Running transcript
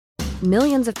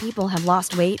Millions of people have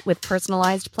lost weight with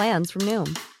personalized plans from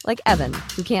Noom. Like Evan,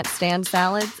 who can't stand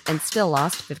salads and still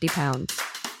lost 50 pounds.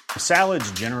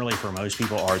 Salads generally for most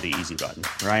people are the easy button,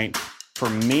 right? For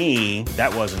me,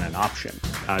 that wasn't an option.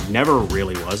 I never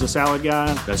really was a salad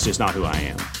guy. That's just not who I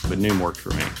am. But Noom worked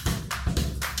for me.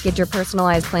 Get your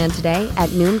personalized plan today at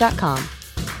Noom.com.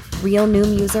 Real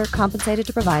Noom user compensated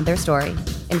to provide their story.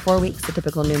 In 4 weeks, the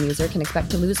typical Noom user can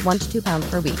expect to lose 1 to 2 pounds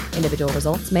per week. Individual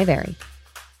results may vary.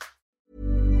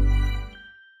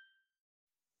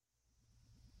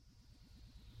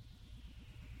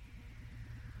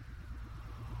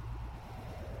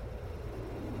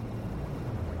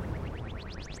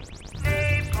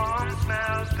 Napalm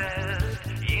smells best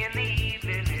in the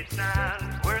evening. It's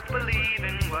not worth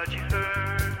believing what you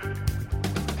heard.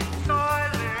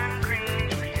 Soylent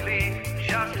Green's really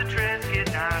just a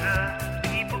Triscuit, not a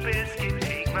people biscuit.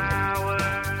 Take my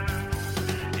word.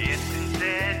 If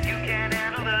instead you can't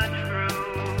handle the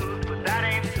truth, but that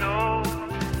ain't so.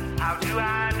 How do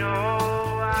I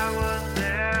know I was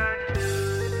there?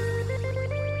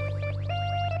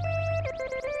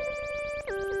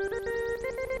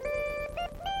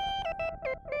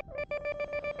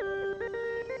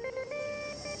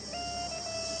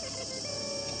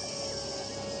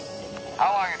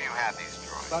 How long have you had these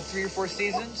droids? About 3 or 4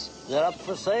 seasons. They're up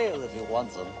for sale if you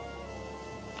want them.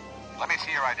 Let me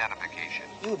see your identification.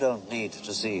 You don't need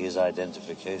to see his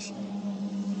identification.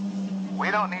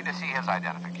 We don't need to see his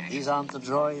identification. These aren't the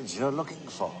droids you're looking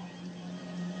for.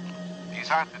 These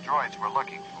aren't the droids we're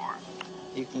looking for.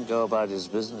 He can go about his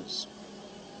business.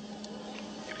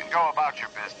 You can go about your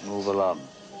business. Move along.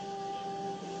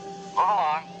 Move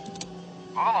along.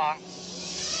 Move along.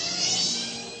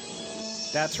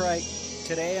 That's right.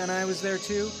 Today on I Was There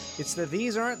Too, it's the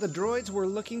These Aren't the Droids We're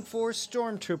Looking For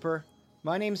Stormtrooper.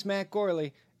 My name's Matt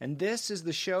Gorley, and this is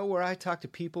the show where I talk to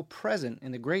people present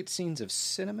in the great scenes of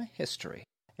cinema history.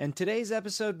 And today's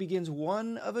episode begins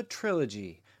one of a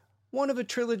trilogy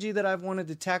that I've wanted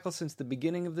to tackle since the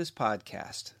beginning of this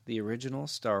podcast, the original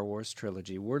Star Wars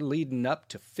trilogy. We're leading up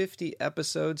to 50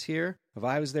 episodes here of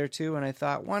I Was There Too, and I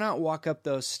thought, why not walk up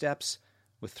those steps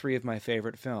with 3 of my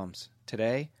favorite films?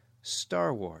 Today,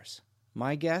 Star Wars.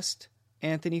 My guest,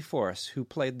 Anthony Forrest, who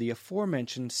played the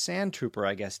aforementioned Sand Trooper,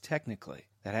 I guess technically,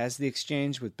 that has the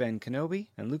exchange with Ben Kenobi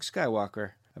and Luke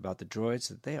Skywalker about the droids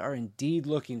that they are indeed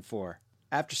looking for.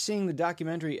 After seeing the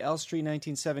documentary Elstree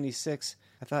 1976,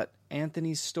 I thought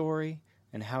Anthony's story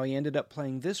and how he ended up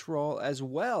playing this role as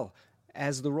well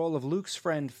as the role of Luke's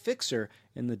friend Fixer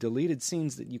in the deleted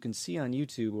scenes that you can see on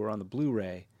YouTube or on the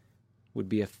Blu-ray would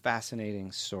be a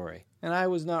fascinating story. And I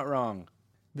was not wrong.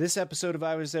 This episode of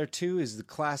I Was There Too is the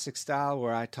classic style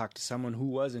where I talk to someone who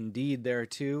was indeed there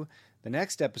too. The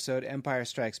next episode, Empire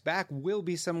Strikes Back, will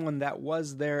be someone that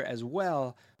was there as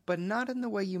well, but not in the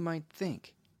way you might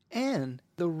think. And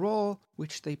the role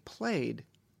which they played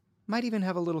might even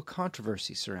have a little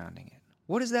controversy surrounding it.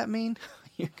 What does that mean?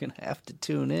 You're going to have to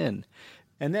tune in.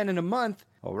 And then in a month,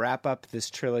 I'll wrap up this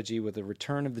trilogy with a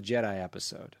Return of the Jedi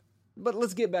episode. But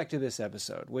let's get back to this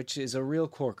episode, which is a real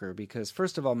corker because,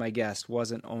 first of all, my guest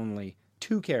wasn't only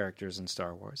 2 characters in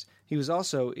Star Wars. He was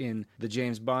also in the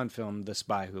James Bond film The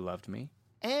Spy Who Loved Me,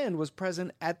 and was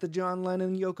present at the John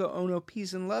Lennon-Yoko Ono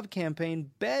Peace and Love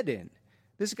campaign Bed-In.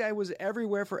 This guy was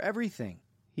everywhere for everything.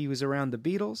 He was around the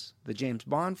Beatles, the James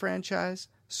Bond franchise,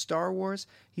 Star Wars.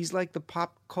 He's like the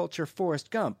pop culture Forrest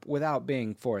Gump without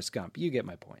being Forrest Gump. You get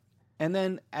my point. And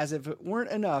then, as if it weren't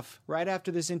enough, right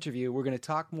after this interview, we're going to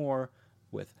talk more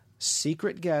with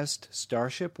secret guest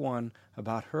Starship One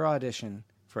about her audition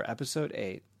for Episode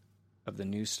 8 of the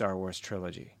new Star Wars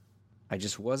trilogy. I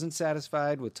just wasn't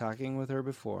satisfied with talking with her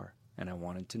before, and I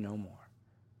wanted to know more.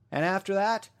 And after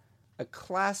that, a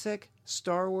classic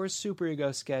Star Wars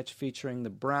superego sketch featuring the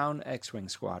Brown X-Wing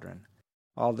Squadron.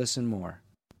 All this and more,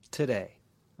 today,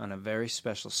 on a very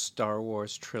special Star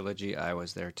Wars trilogy I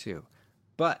Was There Too.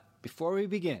 But before we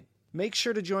begin, make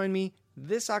sure to join me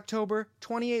this October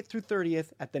 28th through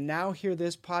 30th at the Now Hear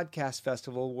This Podcast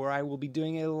Festival, where I will be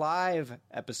doing a live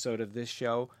episode of this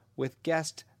show with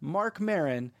guest Mark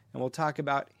Maron, and we'll talk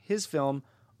about his film,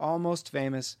 Almost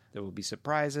Famous. There will be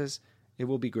surprises. It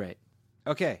will be great.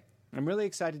 Okay, I'm really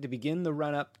excited to begin the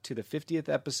run-up to the 50th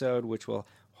episode, which will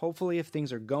hopefully, if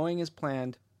things are going as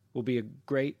planned, will be a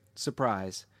great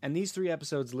surprise. And these 3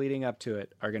 episodes leading up to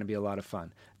it are going to be a lot of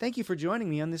fun. Thank you for joining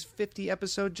me on this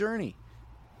 50-episode journey.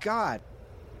 God.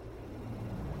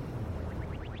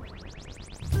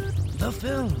 The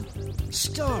film,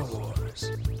 Star Wars.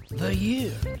 The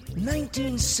year,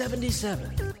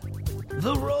 1977.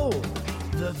 The role,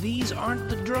 the These Aren't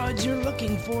the Droids You're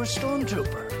Looking For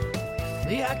Stormtrooper.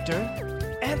 The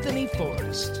actor, Anthony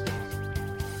Forrest.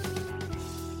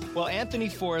 Well, Anthony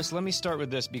Forrest, let me start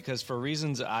with this because for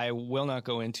reasons I will not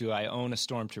go into, I own a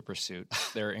stormtrooper suit.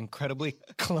 They're incredibly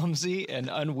clumsy and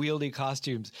unwieldy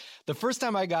costumes. The first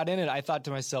time I got in it, I thought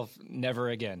to myself, never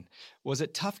again. Was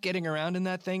it tough getting around in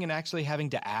that thing and actually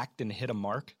having to act and hit a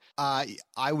mark? I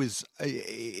was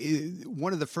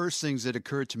one of the first things that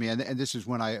occurred to me, and this is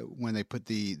when they put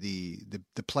the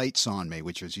plates on me,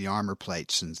 which was the armor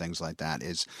plates and things like that.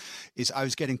 Is I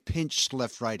was getting pinched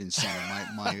left, right, and center.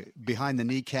 My behind the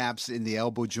kneecaps, in the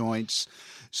elbow joints.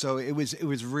 So it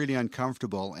was really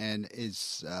uncomfortable. And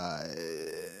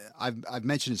I've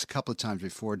mentioned this a couple of times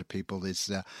before to people.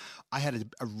 I had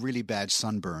a really bad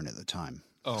sunburn at the time.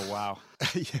 Oh, wow.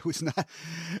 It was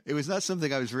not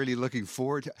something I was really looking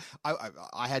forward to.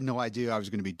 I had no idea I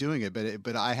was going to be doing it,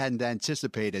 but I hadn't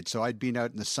anticipated. So I'd been out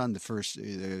in the sun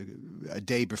a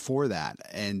day before that,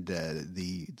 and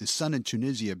the sun in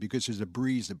Tunisia, because there's a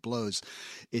breeze that blows,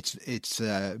 it's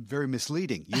very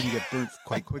misleading. You can get burnt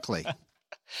quite quickly.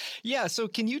 Yeah, so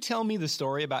can you tell me the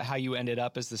story about how you ended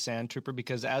up as the Sand Trooper?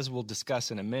 Because as we'll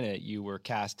discuss in a minute, you were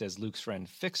cast as Luke's friend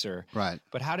Fixer. Right.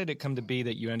 But how did it come to be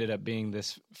that you ended up being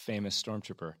this famous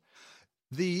stormtrooper?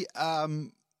 It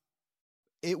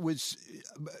was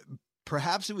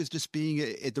perhaps it was just being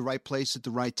at the right place at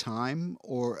the right time,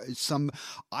 or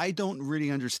I don't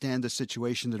really understand the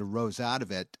situation that arose out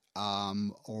of it.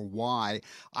 Or why.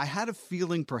 I had a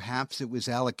feeling perhaps it was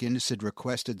Alec Guinness had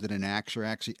requested that an actor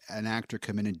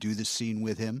come in and do the scene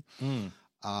with him.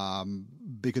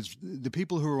 Because the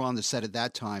people who were on the set at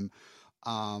that time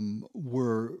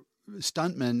were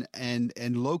stuntmen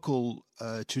and local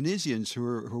Tunisians who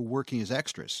were working as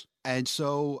extras. And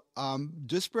so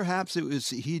just perhaps it was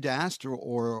he'd asked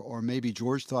or maybe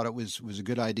George thought it was a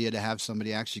good idea to have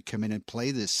somebody actually come in and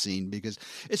play this scene, because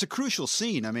it's a crucial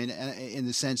scene. I mean, in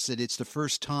the sense that it's the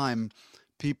first time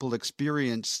people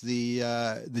experience the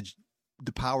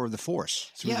power of the Force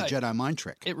through the Jedi mind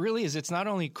trick. It really is. It's not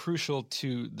only crucial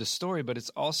to the story, but it's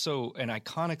also an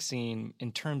iconic scene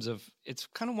in terms of it's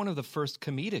kind of one of the first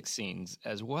comedic scenes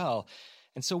as well.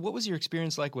 And so what was your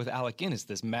experience like with Alec Guinness,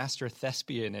 this master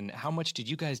thespian, and how much did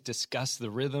you guys discuss the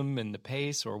rhythm and the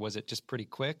pace, or was it just pretty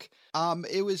quick?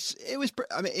 It was,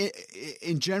 I mean,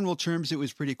 in general terms, it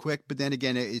was pretty quick, but then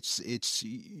again,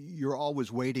 you're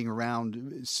always waiting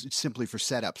around simply for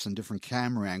setups and different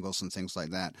camera angles and things like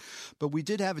that. But we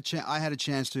did have I had a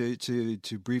chance to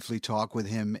briefly talk with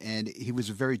him, and he was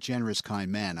a very generous,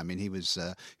 kind man. I mean, he was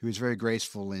very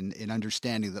graceful in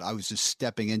understanding that I was just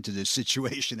stepping into this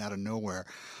situation out of nowhere.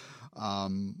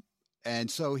 And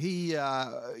so he,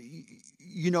 as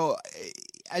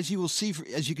you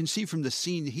can see from the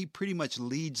scene, he pretty much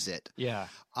leads it. Yeah.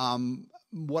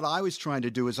 What I was trying to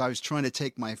do is I was trying to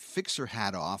take my Fixer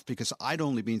hat off, because I'd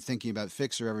only been thinking about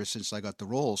Fixer ever since I got the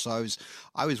role. So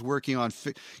I was working on,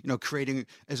 creating,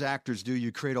 as actors do,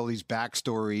 you create all these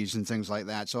backstories and things like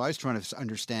that. So I was trying to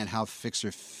understand how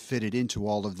Fixer fitted into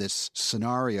all of this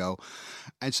scenario.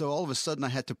 And so all of a sudden I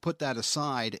had to put that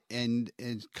aside and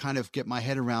kind of get my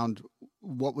head around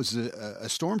what was a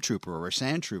stormtrooper or a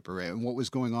sand trooper and what was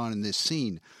going on in this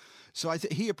scene. So I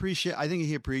think he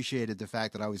appreciated the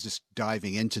fact that I was just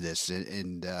diving into this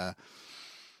and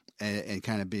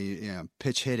kind of be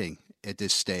pitch hitting at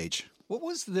this stage. What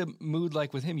was the mood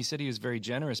like with him? You said he was very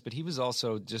generous, but he was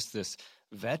also just this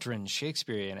veteran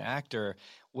Shakespearean actor.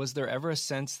 Was there ever a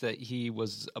sense that he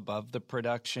was above the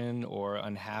production or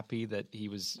unhappy that he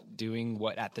was doing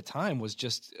what at the time was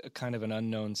just a kind of an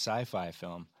unknown sci-fi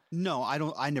film? No,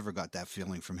 I never got that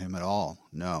feeling from him at all.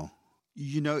 No.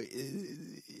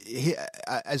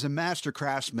 As a master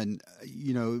craftsman,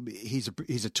 he's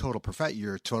a total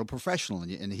you're a total professional,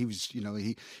 and he was,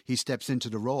 he steps into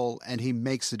the role and he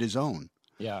makes it his own.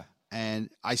 Yeah. And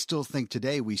I still think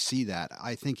today we see that.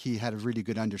 I think he had a really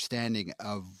good understanding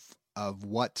of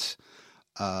what,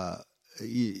 the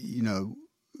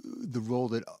role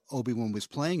that Obi-Wan was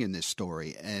playing in this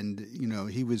story. And,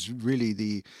 he was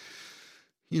really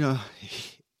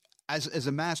as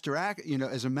a master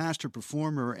as a master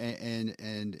performer and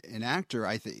an actor,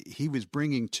 I think he was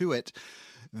bringing to it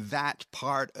that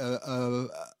part of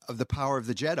the power of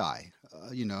the Jedi,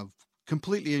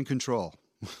 completely in control.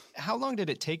 How long did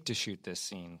it take to shoot this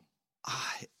scene?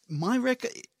 My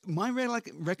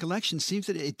recollection seems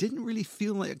that it didn't really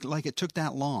feel like it took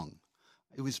that long.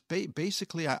 It was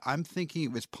basically, I'm thinking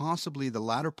it was possibly the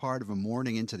latter part of a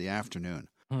morning into the afternoon.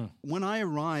 When I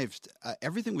arrived,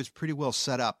 everything was pretty well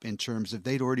set up in terms of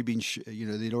they'd already been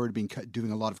doing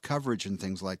a lot of coverage and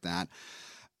things like that.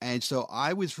 And so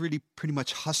I was really pretty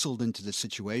much hustled into the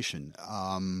situation.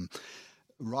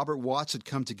 Robert Watts had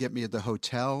come to get me at the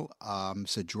hotel.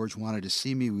 Said George wanted to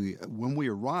see me. When we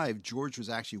arrived, George was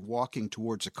actually walking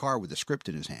towards a car with a script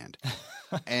in his hand,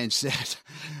 and said,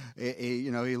 he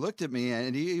looked at me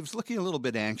and he was looking a little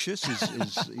bit anxious,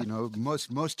 as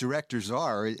most directors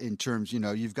are. In terms,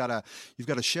 you've got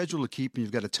a schedule to keep, and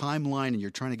you've got a timeline, and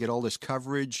you're trying to get all this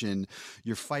coverage, and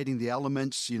you're fighting the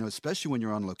elements. Especially when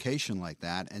you're on location like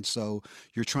that, and so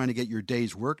you're trying to get your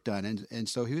day's work done. And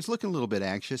so he was looking a little bit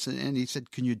anxious, and he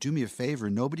said, "Can you do me a favor?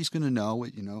 Nobody's going to know.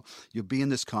 You'll be in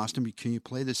this costume. Can you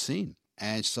play this scene?"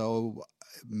 And so,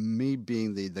 me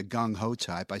being the gung ho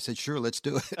type, I said, "Sure, let's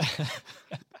do it."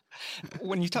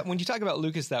 When you talk about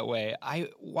Lucas that way, I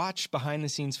watch behind the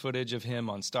scenes footage of him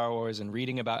on Star Wars and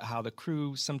reading about how the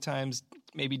crew sometimes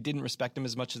maybe didn't respect him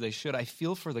as much as they should. I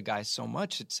feel for the guy so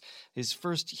much. It's his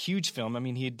first huge film. I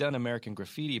mean, he had done American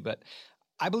Graffiti, but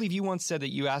I believe you once said that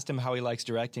you asked him how he likes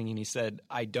directing, and he said,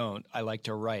 "I don't. I like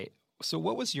to write." So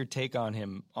what was your take on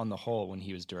him on the whole when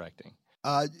he was directing?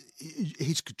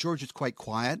 George is quite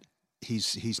quiet.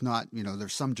 He's not,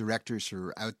 there's some directors who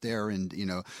are out there and,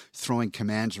 throwing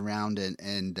commands around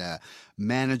and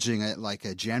managing it like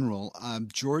a general.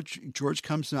 George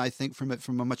comes, I think,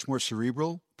 from a much more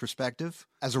cerebral perspective.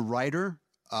 As a writer,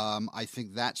 I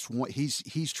think that's what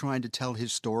he's trying to tell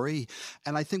his story.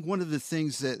 And I think one of the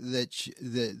things that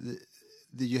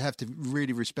you have to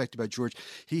really respect about George,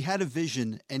 he had a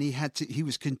vision, and he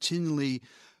was continually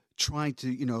trying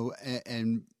to,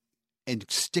 and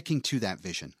sticking to that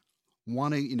vision.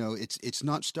 Wanting, it's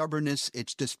not stubbornness.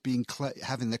 It's just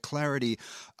having the clarity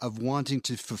of wanting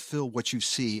to fulfill what you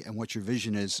see and what your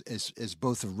vision is as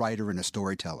both a writer and a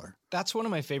storyteller. That's one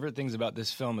of my favorite things about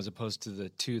this film, as opposed to the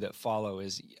two that follow,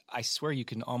 is I swear you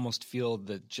can almost feel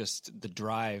the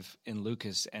drive in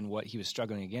Lucas and what he was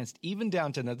struggling against, even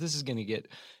down to, now this is going to get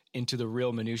into the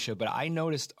real minutia, but I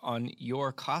noticed on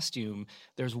your costume,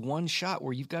 there's one shot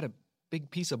where you've got a big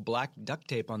piece of black duct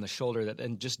tape on the shoulder that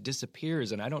then just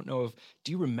disappears. And I don't know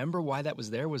do you remember why that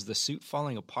was there? Was the suit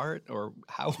falling apart, or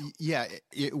how? Yeah,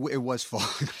 it was falling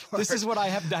apart. This is what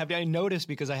I noticed,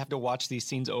 because I have to watch these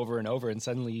scenes over and over, and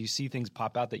suddenly you see things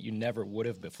pop out that you never would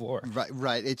have before.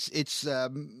 Right. It's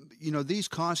these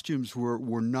costumes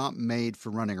were not made for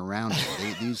running around.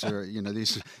 These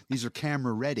are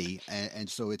camera ready, and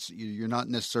so you're not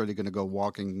necessarily going to go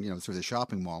walking through the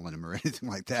shopping mall in them or anything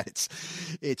like that.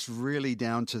 It's really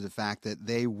down to the fact that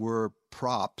they were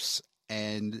props,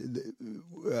 and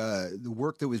the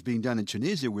work that was being done in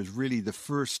Tunisia was really the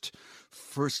first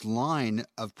line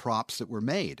of props that were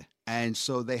made, and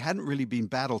so they hadn't really been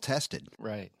battle tested.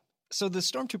 Right. So the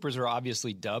stormtroopers are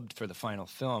obviously dubbed for the final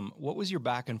film. What was your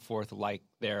back and forth like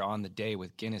there on the day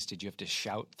with Guinness? Did you have to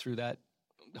shout through that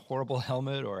horrible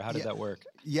helmet, or how did that work?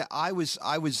 Yeah, I was.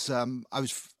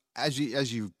 As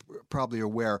you probably are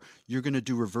aware, you're going to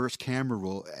do reverse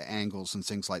camera angles and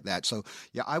things like that. So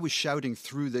yeah, I was shouting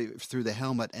through the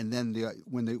helmet, and then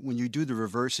when you do the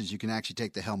reverses, you can actually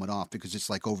take the helmet off, because it's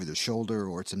like over the shoulder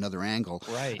or it's another angle,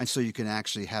 right? And so you can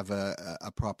actually have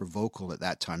a proper vocal at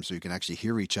that time, so you can actually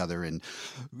hear each other. And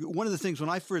one of the things, when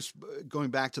I first,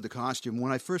 going back to the costume,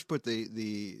 when I first put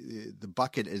the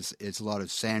bucket, as a lot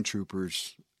of sand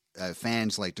troopers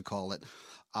fans like to call it.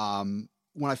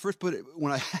 When I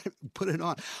put it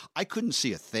on, I couldn't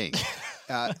see a thing.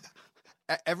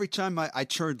 Every time I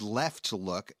turned left to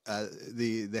look,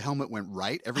 the helmet went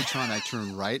right. Every time I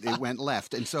turned right, it went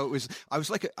left. And so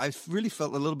I really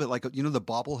felt a little bit like, the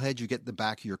bobblehead you get in the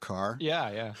back of your car.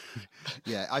 Yeah.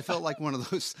 Yeah. I felt like one of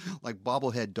those like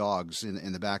bobblehead dogs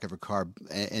in the back of a car.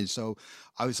 And so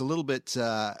I was a little bit,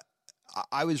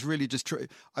 I was really just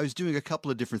I was doing a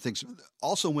couple of different things.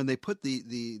 Also, when they put the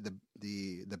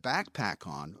backpack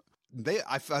on,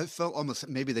 I felt almost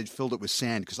maybe they'd filled it with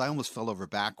sand, because I almost fell over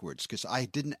backwards, because I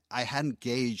hadn't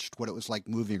gauged what it was like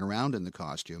moving around in the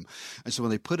costume. And so when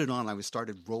they put it on, I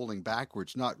started rolling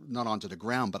backwards, not onto the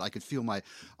ground, but I could feel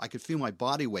my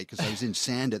body weight, because I was in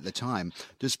sand at the time,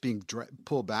 just being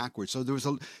pulled backwards. So there was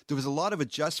a lot of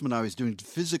adjustment I was doing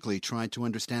physically, trying to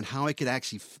understand how I could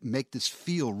actually make this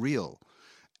feel real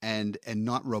and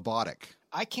not robotic.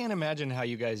 I can't imagine how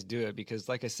you guys do it, because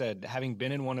like I said, having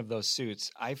been in one of those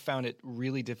suits, I found it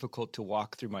really difficult to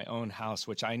walk through my own house,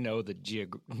 which I know the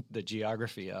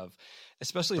geography of,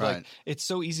 especially right. Like it's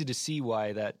so easy to see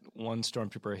why that one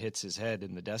stormtrooper hits his head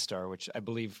in the Death Star, which I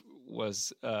believe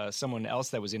was someone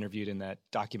else that was interviewed in that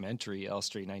documentary,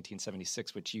 Elstree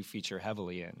 1976, which you feature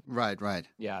heavily in. Right.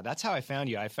 Yeah, that's how I found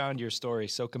you. I found your story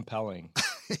so compelling.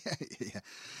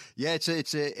 Yeah.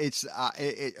 It's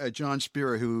John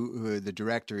Spira, who the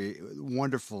director,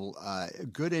 wonderful,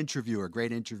 good interviewer,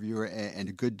 great interviewer, and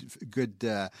a good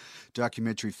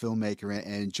documentary filmmaker.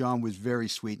 And John was very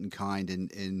sweet and kind,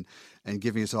 and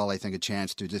giving us all, I think, a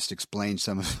chance to just explain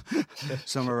some of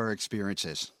our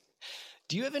experiences.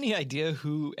 Do you have any idea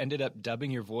who ended up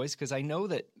dubbing your voice? Because I know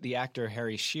that the actor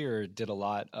Harry Shearer did a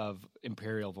lot of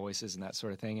Imperial voices and that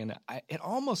sort of thing, and it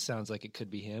almost sounds like it could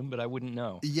be him, but I wouldn't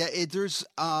know. Yeah, there was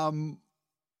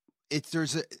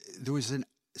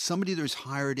somebody that was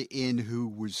hired in who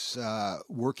was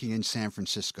working in San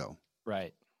Francisco,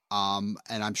 right? And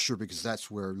I'm sure because that's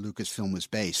where Lucasfilm was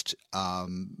based.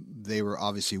 They were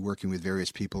obviously working with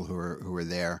various people who were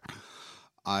there.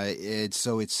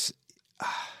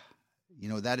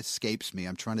 That escapes me.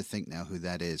 I'm trying to think now who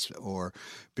that is, or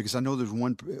because I know there's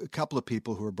a couple of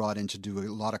people who are brought in to do a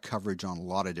lot of coverage on a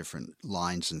lot of different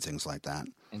lines and things like that.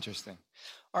 Interesting.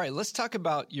 All right, let's talk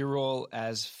about your role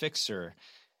as Fixer.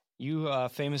 You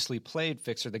famously played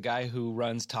Fixer, the guy who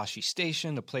runs Tashi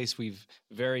Station, a place we've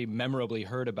very memorably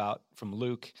heard about from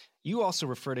Luke. You also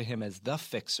refer to him as the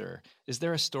Fixer. Is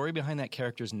there a story behind that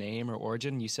character's name or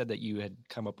origin? You said that you had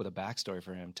come up with a backstory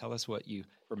for him. Tell us what you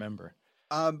remember.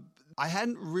 I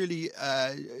hadn't really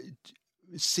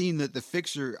seen that the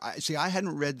Fixer. I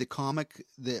hadn't read the comic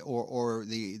or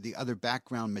the other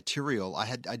background material.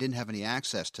 I didn't have any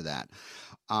access to that.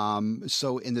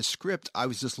 So in the script, I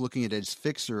was just looking at it as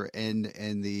Fixer, and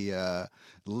the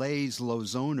Lay's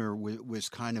Lozoner was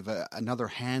kind of another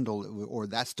handle, or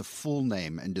that's the full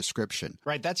name and description.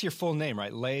 Right, that's your full name,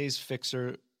 right? Lay's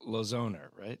Fixer Lozoner,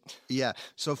 right? Yeah.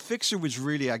 So Fixer was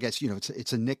really, I guess,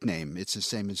 it's a nickname. It's the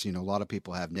same as, a lot of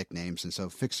people have nicknames. And so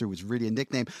Fixer was really a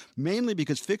nickname, mainly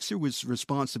because Fixer was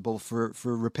responsible for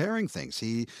repairing things.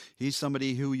 He's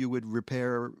somebody who you would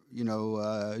repair,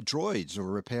 droids or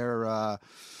repair.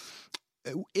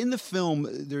 In the film,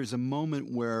 there's a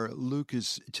moment where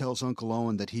Lucas tells Uncle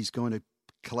Owen that he's going to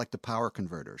collect the power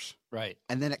converters. Right.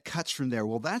 And then it cuts from there.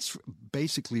 Well, that's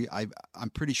basically, I'm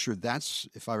pretty sure that's,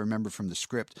 if I remember from the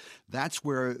script, that's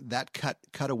where that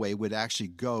cutaway would actually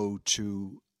go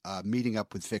to meeting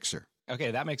up with Fixer. Okay,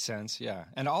 that makes sense, yeah.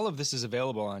 And all of this is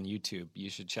available on YouTube.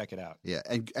 You should check it out. Yeah,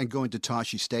 and going to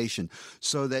Tashi Station.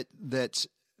 So that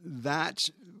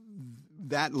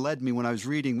led me, when I was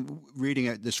reading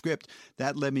the script,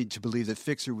 that led me to believe that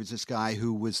Fixer was this guy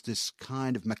who was this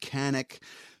kind of mechanic,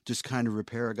 just kind of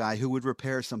repair guy who would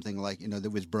repair something like,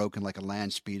 that was broken, like a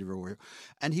land speeder,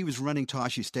 and he was running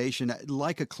Tashi Station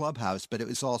like a clubhouse, but it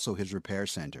was also his repair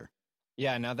center.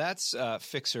 Yeah, now that's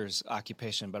Fixer's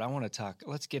occupation, but I want to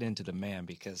let's get into the man,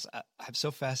 because I'm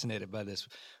so fascinated by this.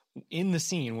 In the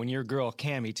scene, when your girl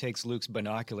Cammy takes Luke's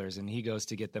binoculars and he goes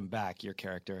to get them back, your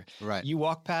character, right? You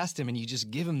walk past him and you just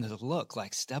give him the look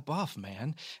like, step off,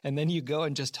 man. And then you go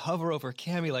and just hover over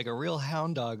Cammy like a real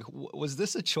hound dog. Was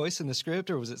this a choice in the script,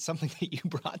 or was it something that you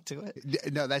brought to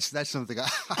it? No, that's something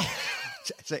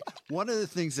one of the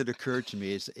things that occurred to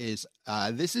me is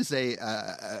this is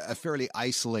a fairly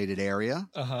isolated area.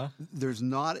 Uh-huh. There's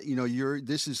not,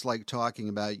 this is like talking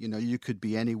about, you could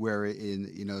be anywhere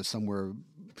in, somewhere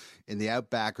in the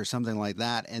outback or something like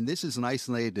that. And this is an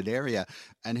isolated area.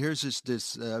 And here's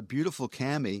this beautiful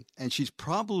Cammy, and she's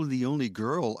probably the only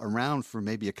girl around for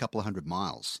maybe a couple of 100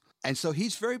 miles. And so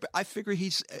I figure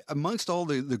he's, amongst all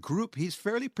the group, he's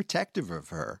fairly protective of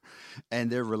her and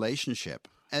their relationship.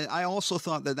 And I also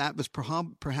thought that was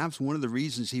perhaps one of the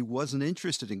reasons he wasn't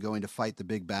interested in going to fight the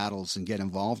big battles and get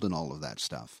involved in all of that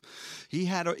stuff. He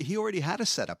already had a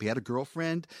setup. He had a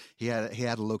girlfriend. He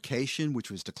had a location, which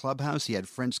was the clubhouse. He had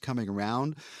friends coming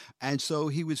around, and so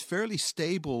he was fairly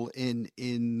stable in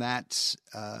that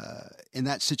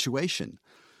situation.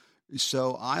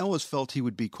 So I always felt he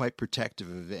would be quite protective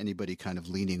of anybody kind of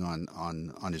leaning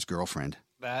on his girlfriend.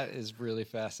 That is really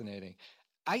fascinating.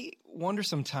 I wonder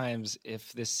sometimes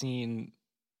if this scene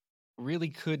really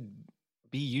could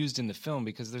be used in the film,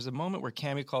 because there's a moment where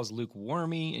Cammy calls Luke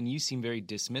wormy and you seem very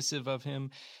dismissive of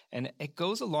him. And it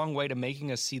goes a long way to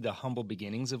making us see the humble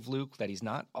beginnings of Luke, that he's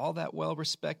not all that well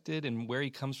respected and where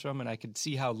he comes from. And I could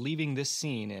see how leaving this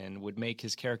scene in would make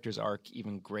his character's arc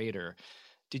even greater.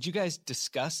 Did you guys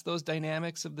discuss those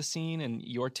dynamics of the scene and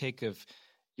your take of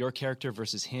your character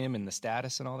versus him and the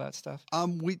status and all that stuff?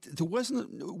 We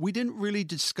didn't really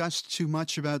discuss too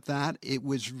much about that. It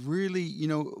was really,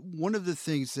 one of the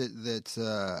things that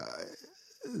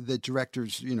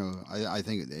directors, I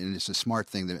think, and it's a smart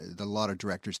thing that a lot of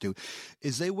directors do,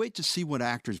 is they wait to see what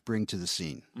actors bring to the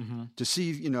scene. Mm-hmm. To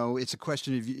see, it's a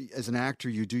question of, as an actor,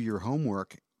 you do your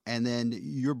homework. and then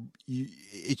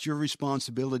it's your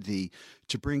responsibility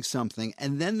to bring something,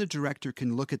 and then the director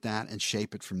can look at that and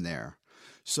shape it from there.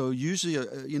 So usually,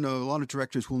 a lot of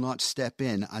directors will not step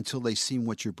in until they've seen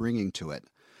what you're bringing to it,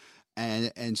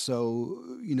 and so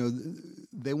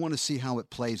they want to see how it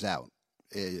plays out.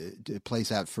 It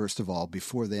plays out first of all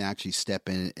before they actually step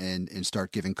in and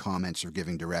start giving comments or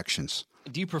giving directions.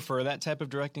 Do you prefer that type of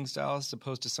directing style as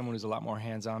opposed to someone who's a lot more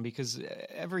hands-on? Because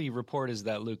every report is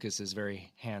that Lucas is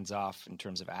very hands-off in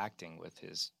terms of acting with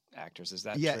his actors. Is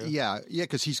that true? Yeah.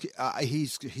 Because I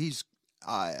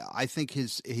think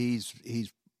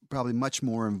he's probably much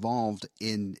more involved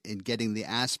in getting the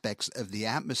aspects of the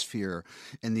atmosphere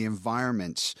and the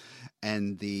environment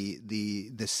and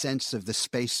the sense of the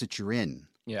space that you're in.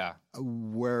 Yeah.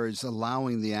 Whereas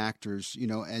allowing the actors,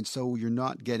 and so you're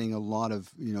not getting a lot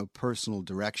of, personal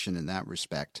direction in that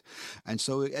respect. And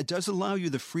so it does allow you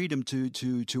the freedom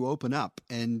to open up.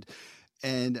 And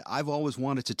I've always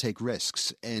wanted to take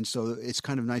risks. And so it's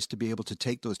kind of nice to be able to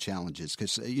take those challenges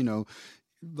because,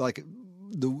 like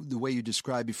the way you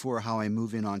described before, how I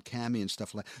move in on Cammy and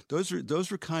stuff like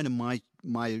those were kind of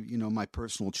my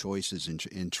personal choices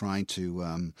in trying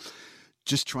to,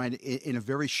 just trying to, in a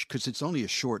very, because it's only a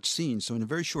short scene. So in a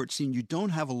very short scene, you don't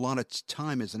have a lot of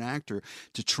time as an actor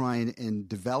to try and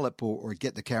develop or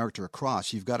get the character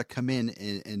across. You've got to come in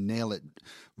and nail it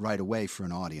right away for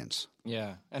an audience.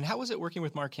 Yeah. And how was it working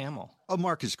with Mark Hamill? Oh,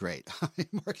 Mark is great.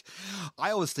 Mark,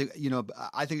 I always think,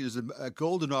 I think there's a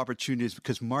golden opportunity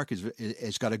because Mark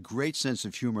has got a great sense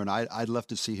of humor, and I'd love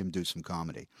to see him do some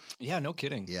comedy. Yeah, no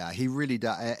kidding. Yeah, he really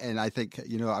does. And I think,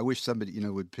 I wish somebody,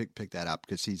 would pick that up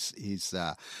because he's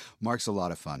Mark's a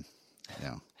lot of fun.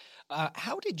 Yeah.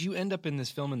 How did you end up in this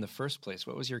film in the first place?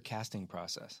 What was your casting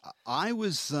process? I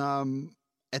was,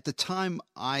 at the time,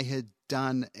 I had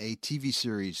done a TV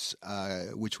series,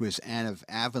 which was Anne of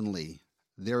Avonlea,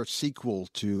 their sequel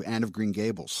to Anne of Green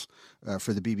Gables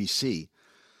for the BBC.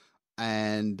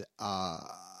 And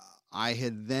I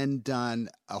had then done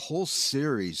a whole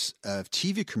series of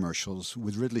TV commercials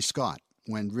with Ridley Scott.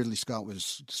 When Ridley Scott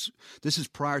this is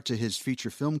prior to his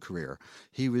feature film career.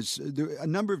 A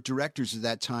number of directors at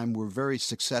that time were very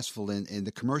successful in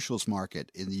the commercials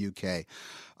market in the UK.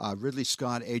 Ridley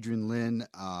Scott, Adrian Lyne,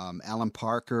 Alan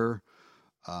Parker,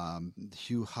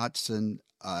 Hugh Hudson,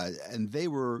 and they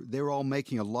were all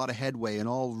making a lot of headway and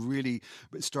all really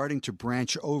starting to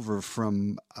branch over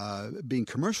from being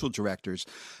commercial directors.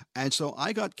 And so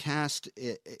I got cast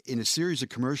in a series of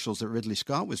commercials that Ridley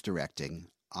Scott was directing.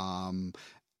 And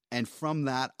from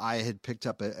that, I had picked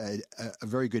up a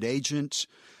very good agent,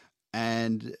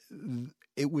 and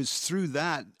it was through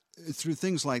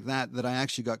things like that I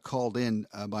actually got called in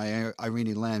by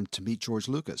Irene Lamb to meet George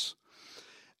Lucas.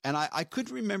 And I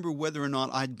couldn't remember whether or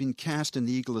not I'd been cast in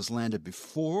The Eagle Has Landed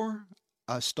before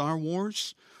Star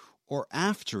Wars or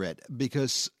after it,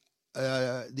 because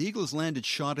The Eagle Has Landed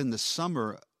shot in the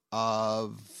summer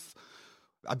of,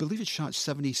 I believe it shot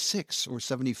 76 or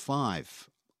 75.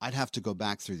 I'd have to go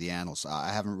back through the annals.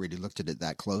 I haven't really looked at it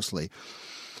that closely.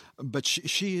 But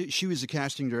she was a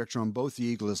casting director on both The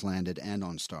Eagle Has Landed and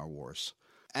on Star Wars.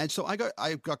 And so I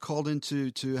got called in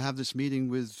to have this meeting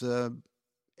with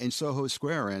in Soho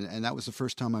Square, and that was the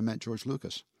first time I met George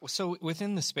Lucas. So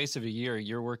within the space of a year,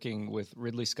 you're working with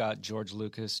Ridley Scott, George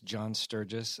Lucas, John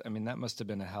Sturges. I mean, that must have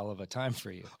been a hell of a time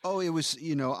for you. Oh, it was,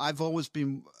 I've always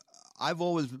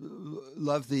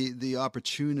loved the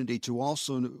opportunity to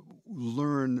also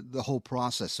learn the whole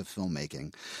process of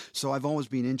filmmaking. So I've always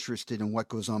been interested in what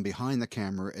goes on behind the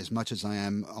camera as much as I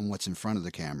am on what's in front of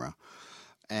the camera.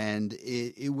 And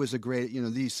it was a great,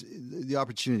 the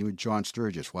opportunity with John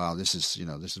Sturges. Wow, this is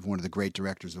one of the great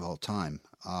directors of all time.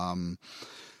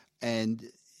 And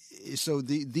so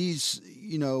these,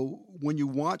 when you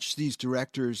watch these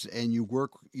directors and you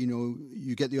work,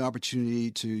 you get the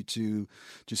opportunity to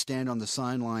stand on the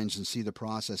sidelines and see the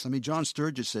process. I mean, John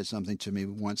Sturges said something to me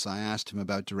once. I asked him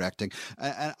about directing,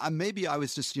 and maybe I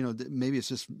was just, maybe it's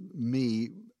just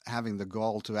me having the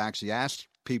gall to actually ask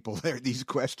people these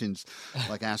questions,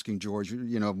 like asking George,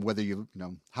 whether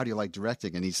how do you like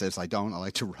directing? And he says, I don't. I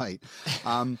like to write.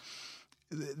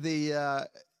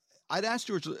 I'd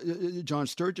asked John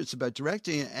Sturges about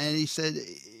directing, and he said,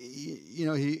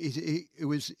 he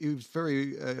was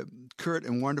very curt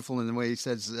and wonderful in the way he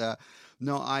says,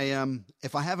 no,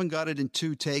 if I haven't got it in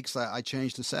 2 takes, I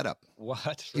change the setup.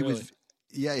 What? Really?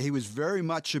 He was very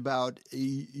much about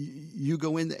you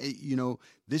go in,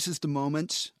 this is the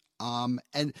moment.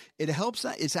 And it helps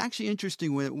that it's actually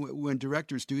interesting when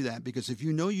directors do that, because if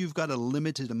you've got a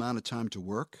limited amount of time to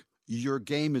work, your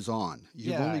game is on.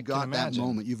 You've only got that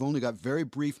moment. You've only got very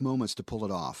brief moments to pull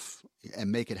it off.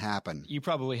 and make it happen. You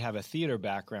probably have a theater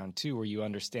background too, where you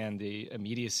understand the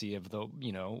immediacy of the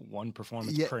one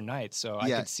performance per night. So I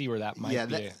could see where that might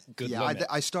be a good limit.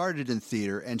 I started in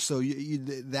theater, and so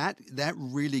that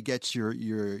really gets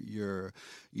your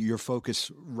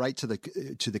focus right to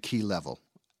the key level,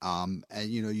 and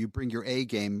you bring your A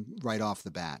game right off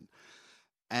the bat.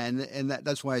 And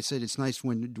that's why I said it's nice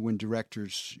when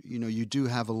directors, you do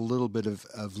have a little bit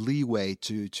of leeway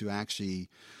to actually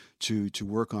to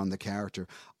work on the character.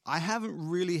 I haven't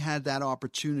really had that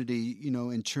opportunity,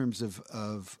 in terms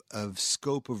of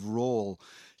scope of role,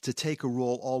 to take a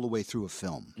role all the way through a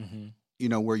film.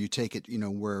 Mm-hmm. Where you take it,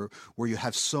 where you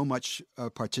have so much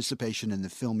participation in the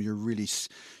film, you're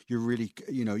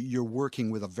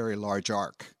working with a very large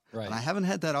arc. Right. And I haven't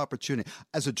had that opportunity.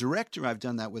 As a director, I've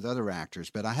done that with other actors,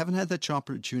 but I haven't had that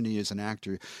opportunity as an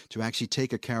actor to actually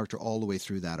take a character all the way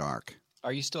through that arc.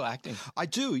 Are you still acting? I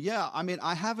do, yeah. I mean,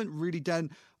 I haven't really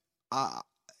done... a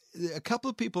couple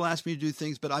of people ask me to do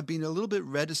things, but I've been a little bit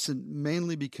reticent,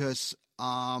 mainly because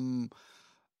I've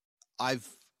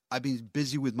been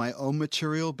busy with my own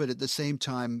material, but at the same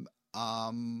time...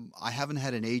 I haven't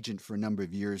had an agent for a number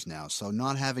of years now, so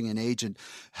not having an agent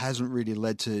hasn't really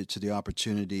led to the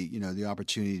opportunity, the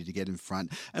opportunity to get in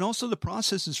front. And also the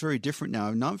process is very different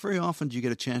now. Not very often do you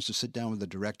get a chance to sit down with a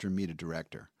director and meet a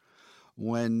director.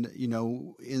 When, in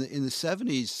the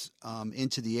 70s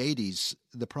into the 80s,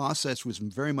 the process was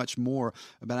very much more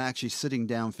about actually sitting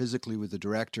down physically with the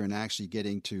director and actually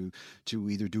getting to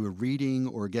either do a reading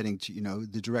or getting to,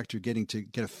 the director getting to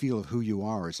get a feel of who you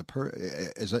are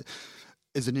as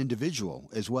an individual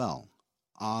as well.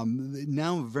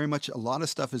 Now very much a lot of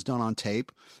stuff is done on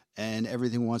tape, and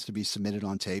everything wants to be submitted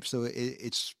on tape. So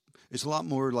it's a lot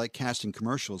more like casting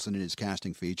commercials than it is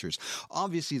casting features.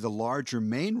 Obviously, the larger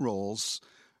main roles,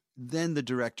 then the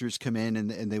directors come in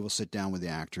and they will sit down with the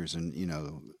actors and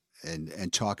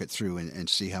talk it through and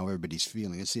see how everybody's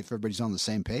feeling and see if everybody's on the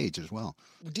same page as well.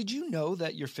 Did you know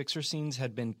that your fixer scenes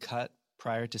had been cut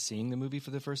prior to seeing the movie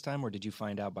for the first time, or did you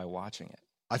find out by watching it?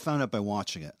 I found out by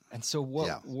watching it. And so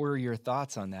what were your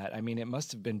thoughts on that? I mean, it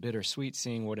must have been bittersweet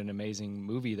seeing what an amazing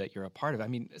movie that you're a part of. I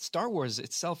mean, Star Wars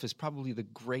itself is probably the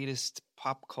greatest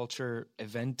pop culture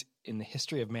event in the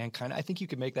history of mankind. I think you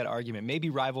could make that argument, maybe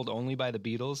rivaled only by the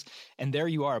Beatles. And there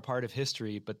you are, a part of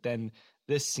history, but then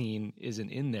this scene isn't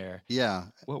in there. Yeah.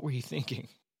 What were you thinking?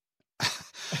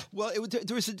 Well,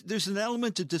 there's an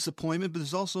element of disappointment, but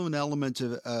there's also an element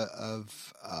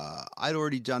of I'd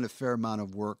already done a fair amount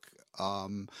of work.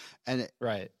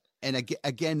 Right. And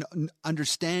again,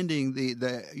 understanding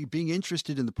the being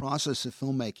interested in the process of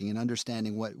filmmaking and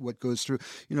understanding what goes through.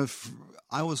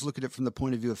 I always look at it from the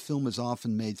point of view of film is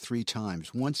often made 3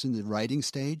 times. Once in the writing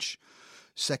stage,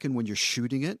 second when you're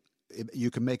shooting it.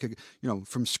 You can make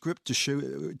from script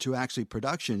to actually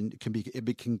production, it can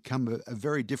become a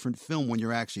very different film when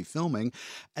you're actually filming.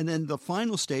 And then the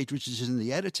final stage, which is in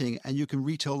the editing, and you can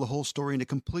retell the whole story in a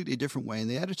completely different way in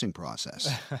the editing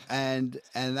process. and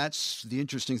that's the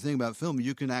interesting thing about film.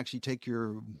 You can actually take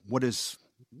what is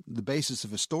the basis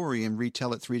of a story and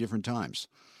retell it 3 different times.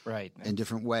 Right. In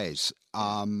different ways.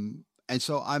 And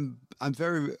so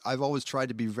I've always tried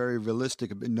to be very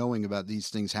realistic about knowing about these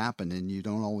things happen, and you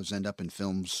don't always end up in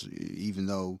films, even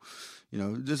though,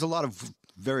 there's a lot of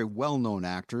very well-known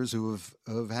actors who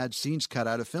have had scenes cut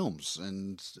out of films,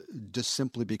 and just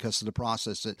simply because of the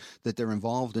process that they're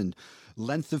involved in.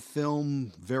 Length of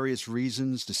film, various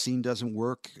reasons, the scene doesn't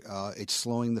work, it's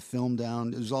slowing the film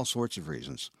down. There's all sorts of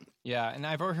reasons. Yeah, and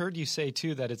I've heard you say,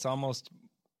 too, that it's almost,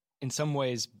 in some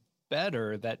ways,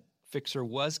 better that Fixer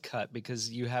was cut because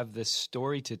you have this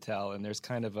story to tell, and there's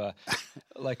kind of a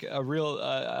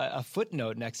real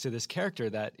footnote next to this character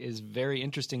that is very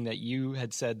interesting that you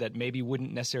had said that maybe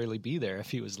wouldn't necessarily be there if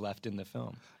he was left in the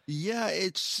film. Yeah,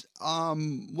 it's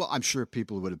well, I'm sure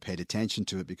people would have paid attention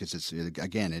to it because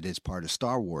it is part of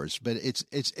Star Wars, but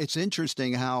it's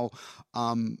interesting how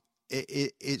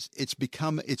it's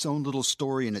become its own little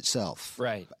story in itself,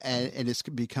 right? And it's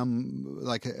become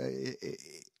like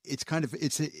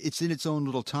it's in its own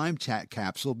little time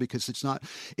capsule because it's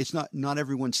not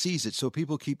everyone sees it. So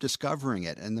people keep discovering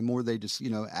it. And the more they just,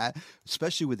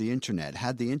 especially with the internet,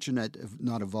 had the internet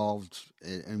not evolved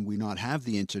and we not have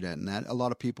the internet and that, a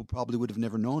lot of people probably would have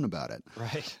never known about it.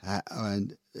 Right.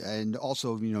 And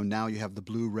also, now you have the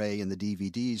Blu-ray and the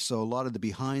DVDs. So a lot of the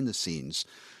behind the scenes,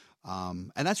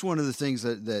 and that's one of the things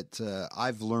that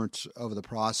I've learned over the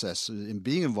process in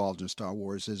being involved in Star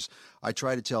Wars is I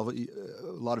try to tell a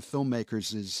lot of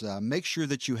filmmakers is make sure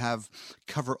that you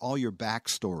cover all your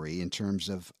backstory in terms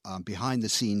of behind the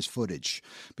scenes footage,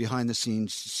 behind the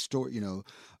scenes story,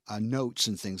 notes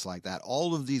and things like that.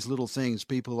 All of these little things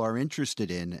people are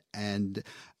interested in, and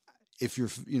if your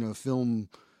film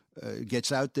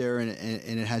gets out there and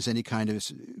it has any kind of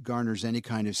garners any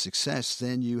kind of success,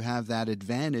 then you have that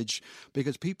advantage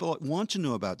because people want to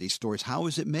know about these stories. How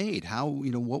is it made? How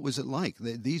what was it like?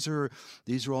 These are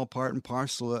all part and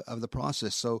parcel of the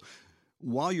process. So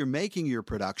while you're making your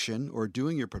production or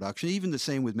doing your production, even the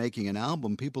same with making an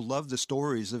album, people love the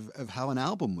stories of how an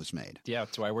album was made. Yeah,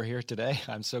 that's why we're here today.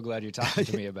 I'm so glad you're talking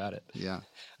to me about it. Yeah.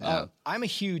 I'm a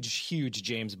huge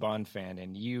James Bond fan,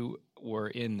 and you were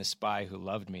in The Spy Who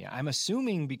Loved Me. I'm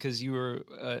assuming because you were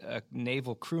a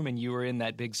naval crewman, you were in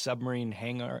that big submarine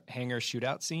hangar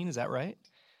shootout scene. Is that right?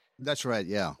 That's right.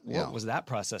 Yeah. What was that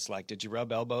process like? Did you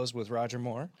rub elbows with Roger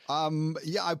Moore?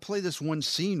 Yeah, I play this one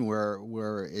scene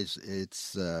where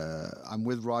it's I'm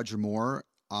with Roger Moore,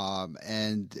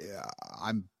 and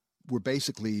we're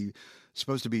basically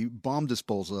supposed to be bomb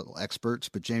disposal experts,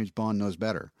 but James Bond knows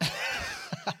better.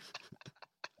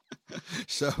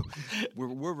 So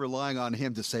we're relying on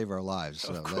him to save our lives.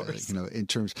 Of course. In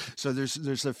terms. So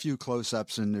there's a few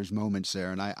close-ups and there's moments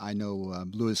there, and I know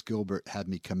Lewis Gilbert had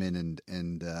me come in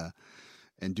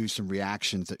and do some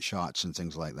reactions at shots and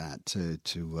things like that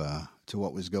to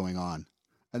what was going on.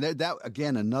 And that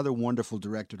again, another wonderful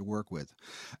director to work with,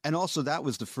 and also that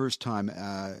was the first time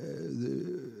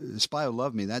the Spy Who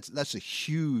Loved Me. That's a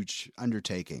huge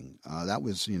undertaking. That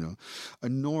was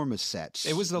enormous sets.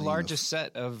 It was the largest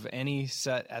set of any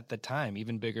set at the time,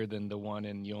 even bigger than the one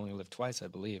in You Only Live Twice, I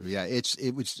believe. Yeah,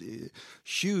 it was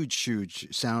huge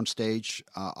soundstage.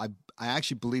 I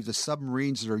actually believe the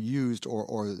submarines that are used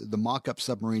or the mock-up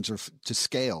submarines are to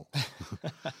scale.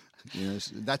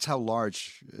 That's how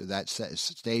large that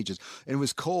stage is, and it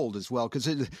was cold as well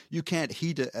because you can't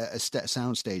heat a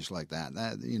sound stage like that.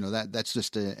 That's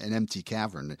just an empty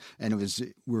cavern, and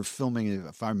we're filming.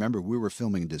 If I remember, we were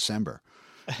filming in December,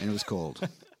 and it was cold.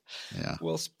 Yeah.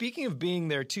 Well, speaking of being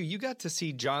there too, you got to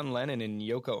see John Lennon and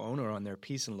Yoko Ono on their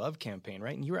Peace and Love campaign,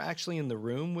 right? And you were actually in the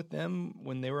room with them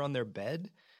when they were on their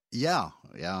bed. Yeah.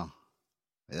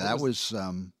 That was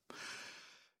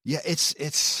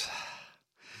it's.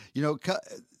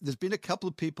 There's been a couple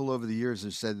of people over the years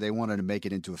who said they wanted to make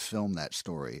it into a film, that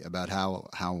story about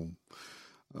how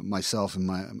myself and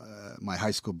my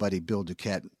high school buddy Bill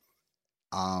Duquette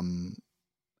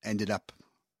ended up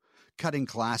cutting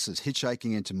classes,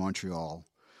 hitchhiking into Montreal,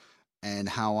 and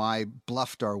how I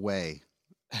bluffed our way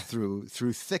through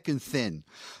thick and thin.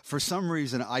 For some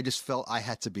reason, I just felt I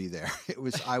had to be there.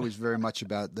 I was very much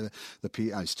about the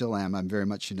peace. I still am. I'm very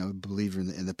much a believer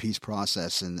in the peace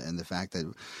process and the fact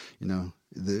that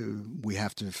we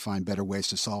have to find better ways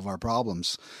to solve our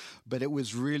problems. But it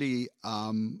was really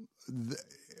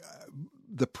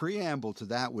the preamble to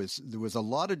that was there was a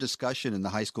lot of discussion in the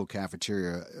high school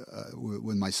cafeteria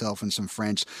with myself and some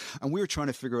friends, and we were trying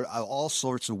to figure out all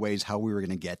sorts of ways how we were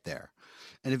going to get there.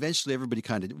 And eventually everybody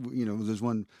kind of, there's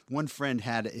one friend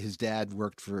had his dad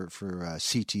worked for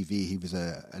CTV. He was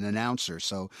an announcer.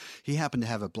 So he happened to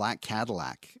have a black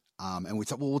Cadillac. And we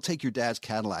thought, well, we'll take your dad's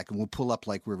Cadillac and we'll pull up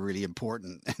like we're really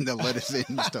important and they'll let us in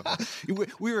and stuff.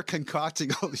 We were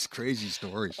concocting all these crazy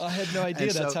stories. I had no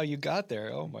idea that's how you got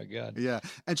there. Oh my God. Yeah.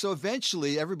 And so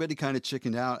eventually everybody kind of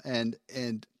chickened out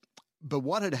but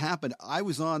what had happened, I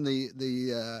was on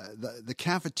the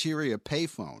cafeteria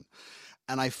payphone.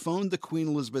 And I phoned the Queen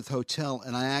Elizabeth Hotel,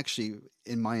 and I actually,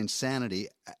 in my insanity,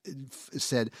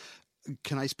 said,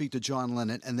 "Can I speak to John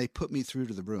Lennon?" And they put me through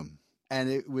to the room. And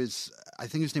it was, I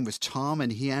think his name was Tom,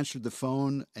 and he answered the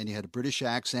phone, and he had a British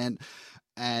accent.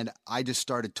 And I just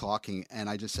started talking, and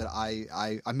I just said,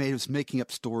 I was making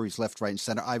up stories left, right, and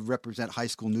center. I represent high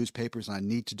school newspapers, and I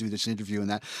need to do this interview and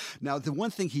that. Now, the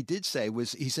one thing he did say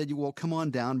was, he said, "Well, come on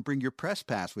down, bring your press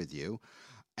pass with you."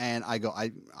 And I go,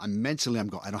 I'm mentally, I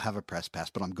don't have a press pass,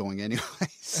 but I'm going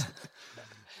anyways.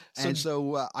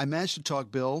 So I managed to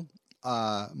talk Bill,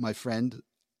 my friend,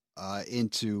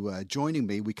 into joining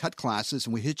me. We cut classes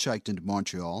and we hitchhiked into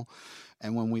Montreal.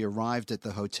 And when we arrived at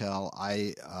the hotel,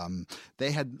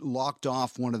 they had locked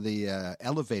off one of the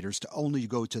elevators to only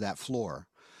go to that floor.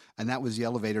 And that was the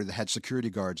elevator that had security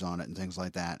guards on it and things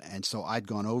like that. And so I'd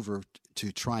gone over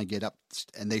to try and get up,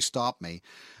 and they stopped me.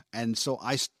 And so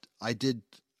I did.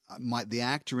 The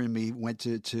actor in me went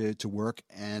to work,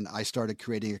 and I started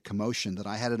creating a commotion that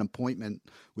I had an appointment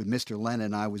with Mr.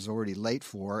 Lennon I was already late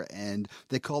for, and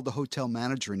they called the hotel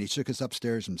manager, and he took us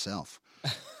upstairs himself.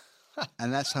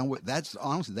 And that's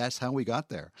how we got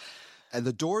there. And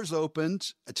the doors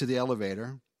opened to the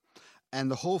elevator, and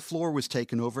the whole floor was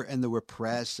taken over, and there were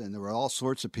press, and there were all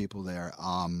sorts of people there.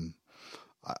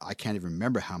 I can't even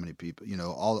remember how many people,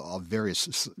 all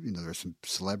various, there's some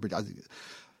celebrities.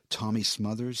 Tommy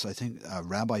Smothers, I think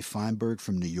Rabbi Feinberg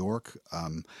from New York. I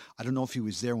don't know if he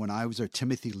was there when I was there.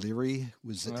 Timothy Leary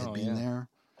had been there.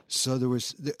 So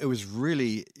it was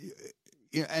really,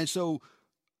 and so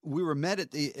we were met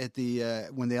at the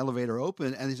when the elevator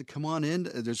opened, and they said, "Come on in.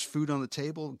 There's food on the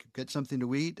table. Get something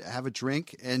to eat. Have a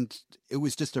drink." And it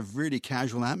was just a really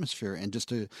casual atmosphere and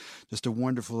just a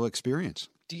wonderful experience.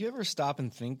 Do you ever stop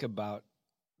and think about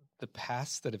the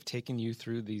paths that have taken you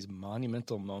through these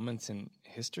monumental moments in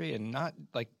history, and not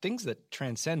like things that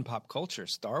transcend pop culture?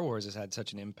 Star Wars has had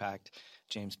such an impact.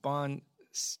 James Bond,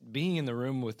 being in the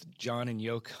room with John and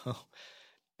Yoko.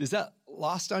 Is that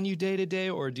lost on you day to day,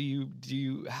 or do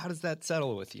you? How does that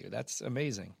settle with you? That's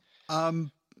amazing.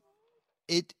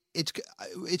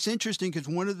 It's interesting because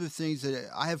one of the things that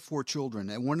I have 4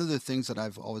 children, and one of the things that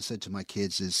I've always said to my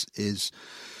kids is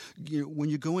when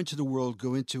you go into the world,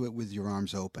 go into it with your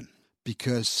arms open,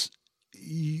 because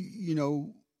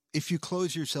if you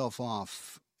close yourself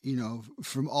off,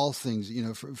 from all things,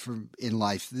 from in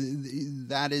life,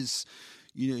 that is.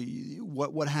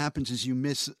 What happens is you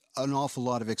miss an awful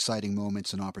lot of exciting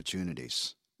moments and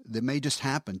opportunities that may just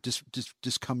happen,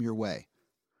 just come your way.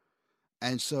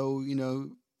 And so,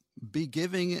 be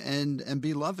giving and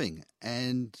be loving,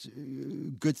 and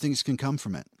good things can come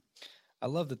from it. I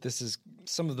love that this is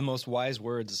some of the most wise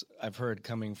words I've heard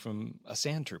coming from a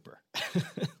sand trooper.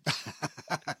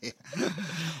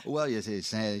 Well,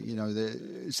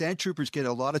 the sand troopers get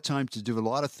a lot of time to do a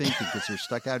lot of thinking because they're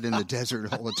stuck out in the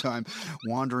desert all the time,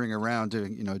 wandering around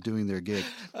doing their gig.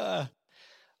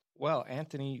 Well,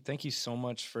 Anthony, thank you so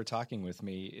much for talking with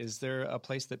me. Is there a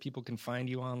place that people can find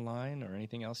you online, or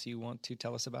anything else you want to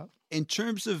tell us about? In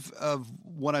terms of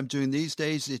what I'm doing these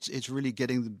days, it's really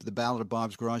getting the Ballad of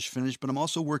Bob's Garage finished, but I'm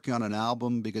also working on an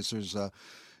album because there's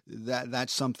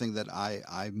that's something that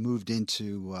I moved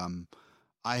into.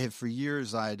 I have for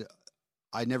years I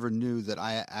never knew that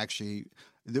I actually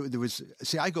there was.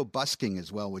 See, I go busking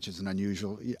as well, which is an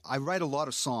unusual. I write a lot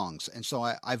of songs, and so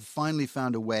I've finally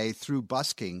found a way through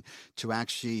busking to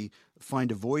actually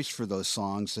find a voice for those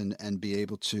songs and be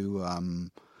able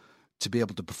to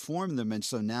perform them. And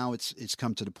so now it's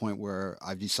come to the point where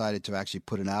I've decided to actually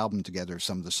put an album together of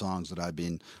some of the songs that I've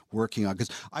been working on,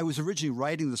 because I was originally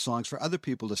writing the songs for other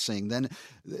people to sing. Then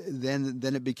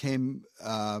it became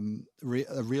a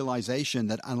realization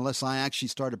that unless I actually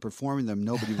started performing them,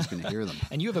 nobody was going to hear them.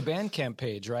 And you have a Bandcamp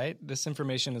page, right? This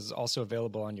information is also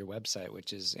available on your website,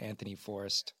 which is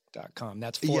AnthonyForrest.com.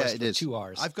 That's Forrest with 2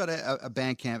 R's. I've got a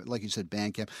Bandcamp, like you said,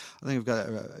 Bandcamp. I think I've got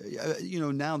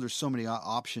now there's so many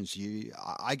options.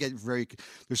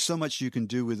 There's so much you can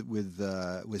do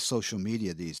with social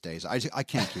media these days. I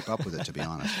can't keep up with it, to be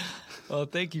honest. Well,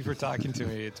 thank you for talking to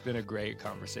me. It's been a great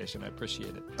conversation. I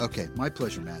appreciate it. Okay, my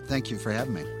pleasure, Matt. Thank you for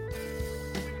having me.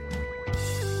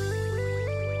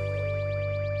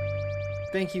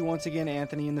 Thank you once again,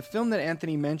 Anthony. And the film that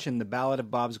Anthony mentioned, The Ballad of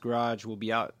Bob's Garage, will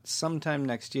be out sometime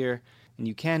next year, and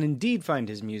you can indeed find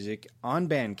his music on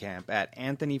Bandcamp at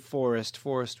Anthony Forrest,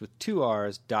 Forrest with 2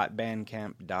 R's,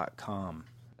 .bandcamp.com.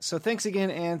 So thanks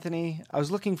again, Anthony. I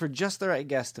was looking for just the right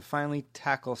guest to finally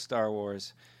tackle Star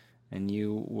Wars, and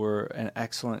you were an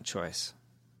excellent choice.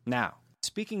 Now,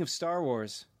 speaking of Star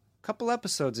Wars, a couple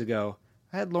episodes ago,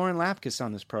 I had Lauren Lapkus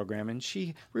on this program, and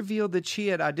she revealed that she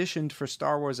had auditioned for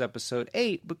Star Wars Episode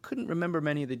 8, but couldn't remember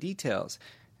many of the details.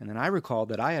 And then I recalled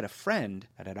that I had a friend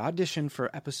that had auditioned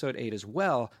for Episode 8 as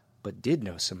well, but did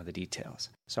know some of the details.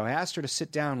 So I asked her to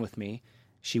sit down with me.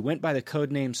 She went by the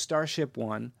codename Starship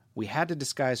One. We had to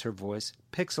disguise her voice,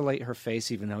 pixelate her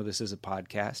face, even though this is a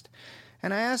podcast.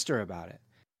 And I asked her about it.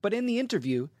 But in the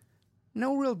interview,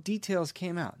 no real details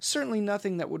came out. Certainly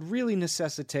nothing that would really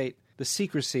necessitate the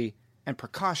secrecy and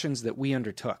precautions that we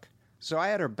undertook. So I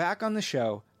had her back on the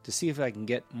show to see if I can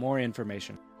get more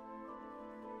information.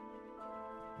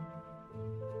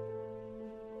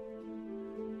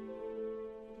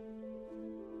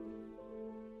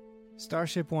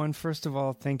 Starship One, first of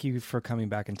all, thank you for coming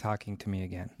back and talking to me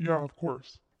again. Yeah, of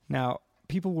course. Now,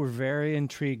 people were very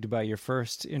intrigued by your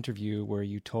first interview where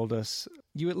you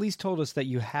at least told us that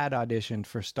you had auditioned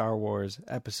for Star Wars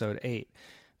Episode 8.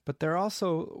 But they're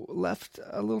also left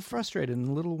a little frustrated and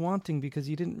a little wanting because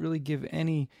you didn't really give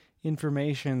any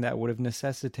information that would have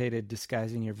necessitated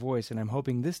disguising your voice. And I'm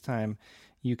hoping this time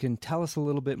you can tell us a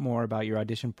little bit more about your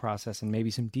audition process and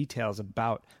maybe some details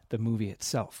about the movie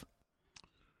itself.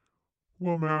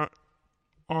 Well, Matt,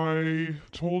 I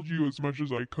told you as much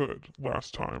as I could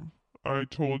last time. I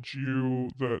told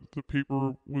you that the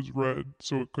paper was red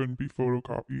so it couldn't be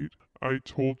photocopied. I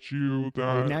told you that...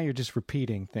 Well, now you're just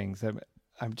repeating things.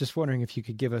 I'm just wondering if you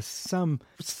could give us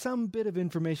some bit of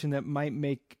information that might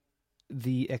make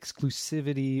the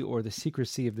exclusivity or the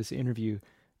secrecy of this interview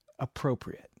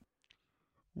appropriate?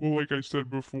 Well, like I said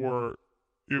before,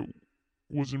 it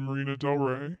was in Marina Del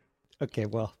Rey. Okay,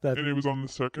 well, and it was on the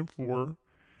second floor,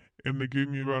 and they gave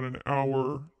me about an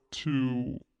hour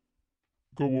to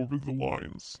go over the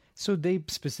lines. So they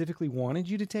specifically wanted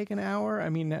you to take an hour? I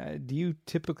mean, do you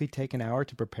typically take an hour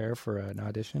to prepare for an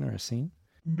audition or a scene?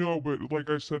 No, but like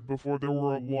I said before, there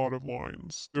were a lot of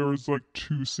lines. There was like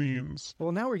 2 scenes.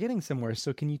 Well, now we're getting somewhere.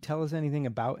 So can you tell us anything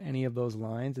about any of those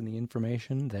lines and the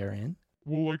information therein?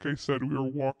 Well, like I said, we were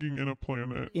walking in a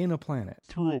planet. In a planet?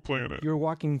 Through a planet. You're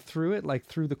walking through it, like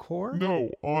through the core? No,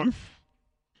 on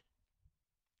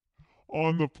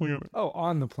the planet. Oh,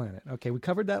 on the planet. Okay, we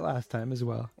covered that last time as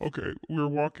well. Okay, we were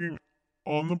walking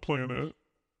on the planet,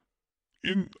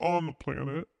 on the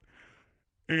planet,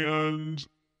 and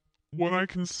what I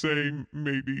can say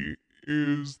maybe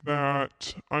is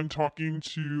that I'm talking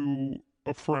to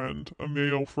a friend, a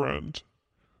male friend,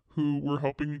 who we're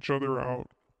helping each other out,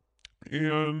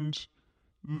 and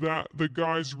that the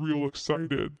guy's real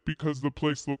excited because the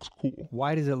place looks cool.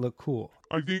 Why does it look cool?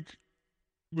 I think,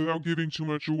 without giving too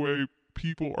much away,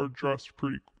 people are dressed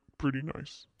pretty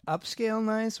nice. Upscale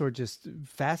nice or just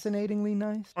fascinatingly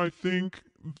nice? I think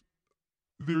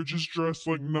they're just dressed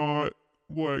like not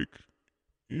like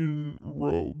in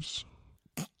robes.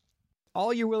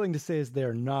 All you're willing to say is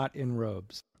they're not in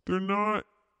robes. They're not.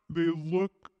 They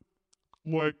look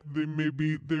like they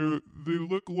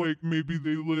look like maybe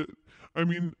they lit. I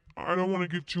mean, I don't want to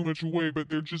give too much away, but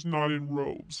they're just not in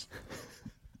robes.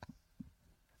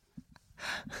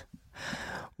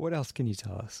 What else can you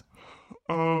tell us?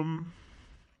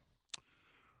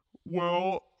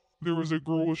 Well, there was a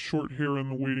girl with short hair in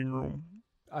the waiting room.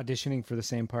 Auditioning for the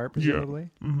same part,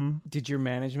 presumably? Yeah. Mm-hmm. Did your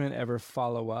management ever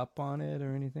follow up on it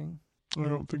or anything? I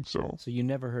don't think so. So you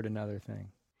never heard another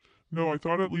thing? No, I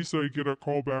thought at least I'd get a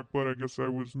call back, but I guess I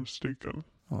was mistaken.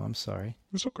 Oh, I'm sorry.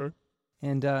 It's okay.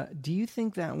 And do you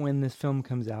think that when this film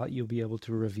comes out, you'll be able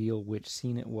to reveal which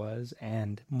scene it was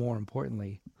and, more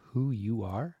importantly, who you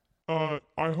are? I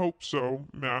hope so,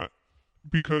 Matt,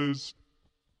 because,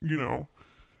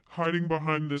 hiding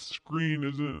behind this screen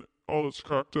isn't all it's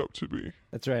cracked up to be.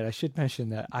 That's right. I should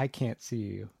mention that I can't see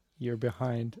you. You're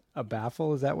behind a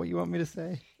baffle. Is that what you want me to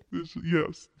say?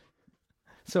 Yes.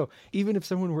 So even if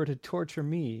someone were to torture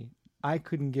me, I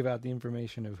couldn't give out the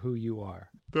information of who you are.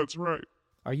 That's right.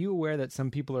 Are you aware that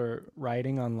some people are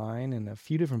writing online in a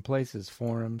few different places,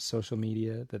 forums, social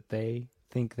media, that they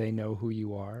think they know who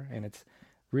you are? And it's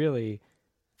really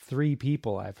 3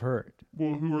 people I've heard.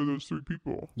 Well, who are those 3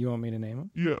 people? You want me to name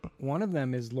them? Yeah. One of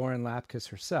them is Lauren Lapkus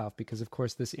herself, because, of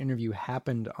course, this interview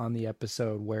happened on the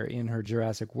episode where in her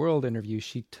Jurassic World interview,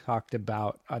 she talked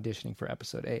about auditioning for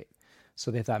episode 8. So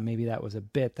they thought maybe that was a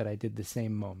bit that I did the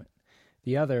same moment.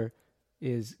 The other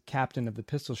is Captain of the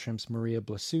Pistol Shrimps, Maria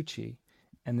Blasucci.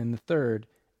 And then the third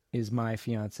is my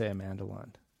fiancée, Amanda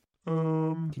Lund.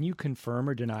 Can you confirm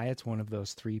or deny it's one of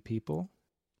those 3 people?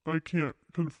 I can't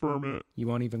confirm it. You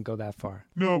won't even go that far?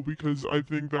 No, because I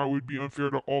think that would be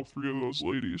unfair to all 3 of those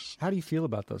ladies. How do you feel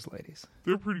about those ladies?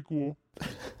 They're pretty cool.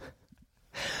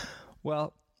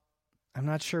 Well, I'm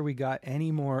not sure we got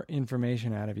any more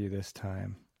information out of you this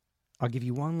time. I'll give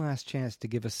you one last chance to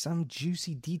give us some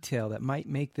juicy detail that might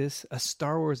make this a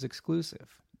Star Wars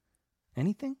exclusive.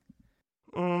 Anything?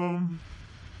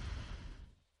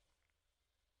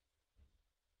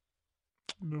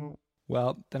 No.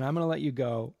 Well, then I'm going to let you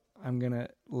go. I'm going to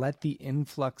let the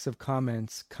influx of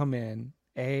comments come in.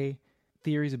 A,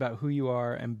 theories about who you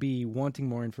are, and B, wanting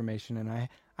more information. And I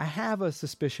have a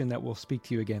suspicion that we'll speak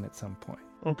to you again at some point.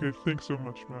 Okay, thanks so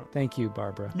much, Matt. Thank you,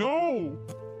 Barbara. No!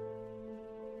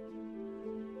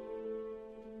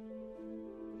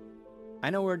 I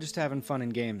know we're just having fun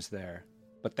and games there,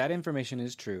 but that information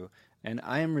is true, and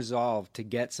I am resolved to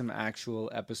get some actual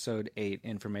episode 8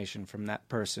 information from that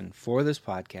person for this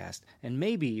podcast, and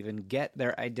maybe even get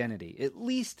their identity, at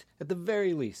the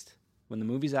very least, when the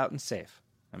movie's out and safe.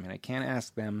 I mean, I can't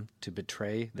ask them to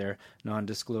betray their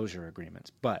non-disclosure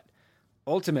agreements, but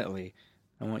ultimately,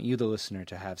 I want you, the listener,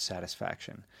 to have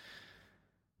satisfaction.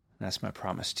 That's my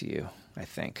promise to you, I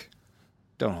think.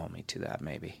 Don't hold me to that,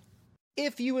 maybe.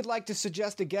 If you would like to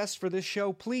suggest a guest for this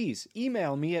show, please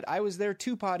email me at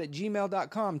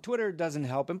iwasthere2pod@gmail.com. Twitter doesn't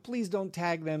help, and please don't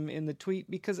tag them in the tweet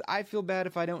because I feel bad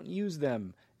if I don't use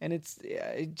them. And it's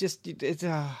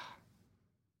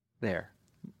there.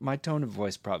 My tone of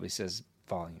voice probably says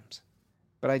volumes,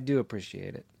 but I do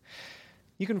appreciate it.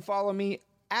 You can follow me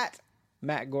at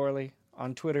Matt Gorley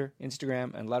on Twitter,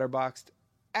 Instagram, and Letterboxd,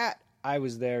 at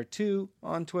iwasthere2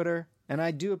 on Twitter, and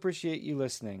I do appreciate you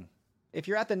listening. If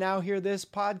you're at the Now Hear This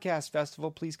podcast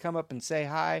festival, please come up and say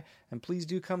hi, and please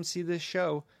do come see this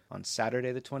show on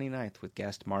Saturday the 29th with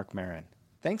guest Mark Maron.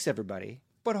 Thanks, everybody.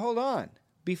 But hold on.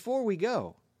 Before we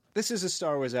go, this is a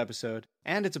Star Wars episode,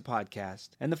 and it's a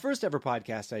podcast, and the first ever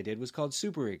podcast I did was called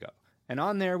Super Ego. And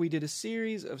on there, we did a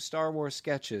series of Star Wars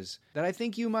sketches that I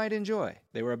think you might enjoy.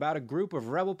 They were about a group of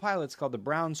rebel pilots called the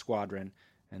Brown Squadron,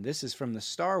 and this is from the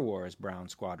Star Wars Brown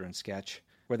Squadron sketch,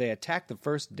 where they attack the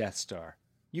first Death Star.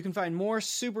 You can find more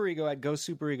Super Ego at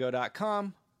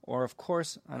gosuperego.com, or of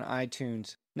course on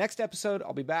iTunes. Next episode,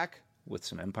 I'll be back with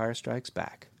some Empire Strikes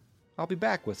Back. I'll be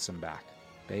back with some back.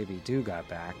 Baby do got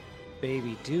back.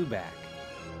 Baby do back.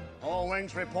 All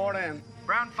wings report in.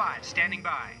 Brown 5, standing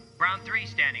by. Brown 3,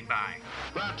 standing by.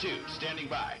 Brown 2, standing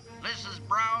by. This is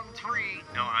Brown 3.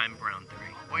 No, I'm Brown 3.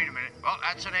 Wait a minute. Well,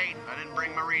 that's an 8. I didn't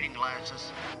bring my reading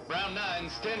glasses. Brown 9,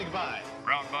 standing by.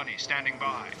 Brown Bunny, standing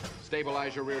by.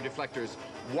 Stabilize your rear deflectors.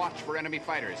 Watch for enemy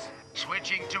fighters.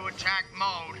 Switching to attack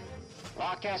mode.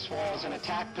 Lock S-walls in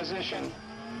attack position.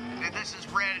 This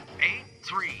is Red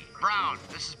 8-3. Brown,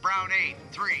 this is Brown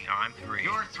 8-3. No, I'm 3.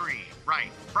 You're 3.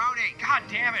 Right. Brown 8. God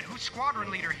damn it, who's squadron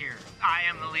leader here? I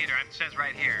am the leader, it says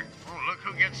right here. Oh, look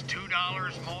who gets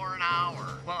 $2 more an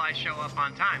hour. Well, I show up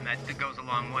on time, that goes a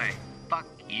long way. Fuck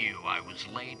you, I was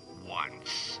late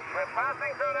once. We're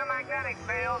passing through the magnetic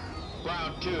field.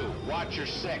 Brown 2, watch your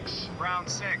 6. Brown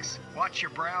 6, watch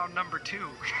your brown number 2.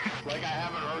 Like I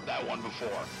haven't heard that one before.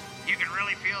 You can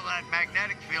really feel that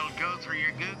magnetic field go through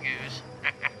your goo-goos.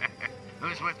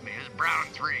 Who's with me? This is Brown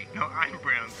 3. No, I'm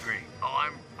Brown 3.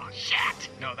 Oh, shit.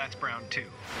 No, that's Brown 2.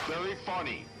 Very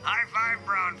funny. High 5,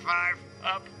 Brown 5.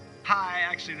 Up, high.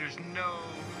 Actually, there's no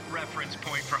reference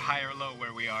point for high or low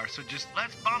where we are, so just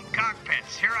let's bump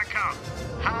cockpits. Here I come.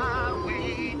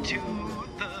 Highway to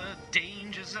the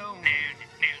danger zone.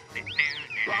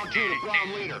 Brown 2 to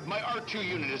Brown Leader. My R2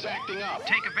 unit is acting up.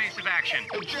 Take evasive action.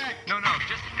 Eject. No,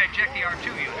 just eject the R2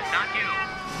 unit, not you.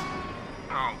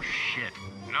 Oh, shit.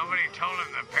 Nobody told him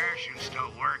the parachutes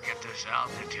don't work at this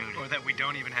altitude. Or that we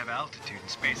don't even have altitude in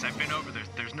space. I've been over there.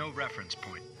 There's no reference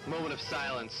point. Moment of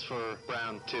silence for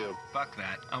Brown 2. Fuck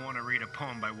that. I want to read a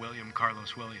poem by William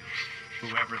Carlos Williams.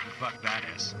 Whoever the fuck that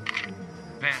is.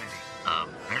 Vanity.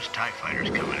 There's TIE fighters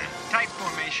coming in. Type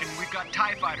formation. We've got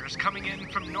TIE fighters coming in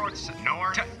from north.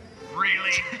 North?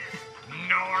 Really?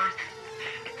 North?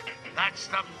 That's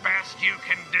the best you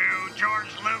can do, George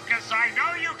Lucas. I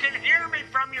know you can hear me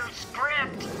from your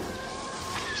script.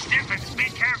 Stiffens, be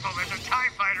careful. There's a TIE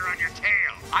fighter on your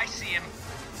tail. I see him.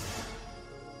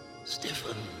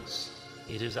 Stiffens,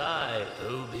 it is I,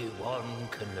 Obi-Wan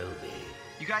Kenobi.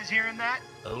 You guys hearing that?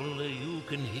 Only you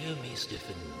can hear me,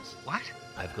 Stiffens. What?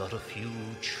 I've got a few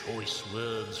choice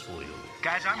words for you.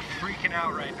 Guys, I'm freaking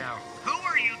out right now. Who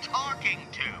are you talking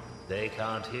to? They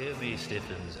can't hear me,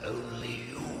 Stiffens, only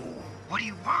you. What do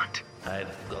you want?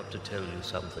 I've got to tell you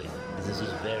something. This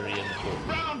is very important.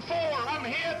 Brown 4, I'm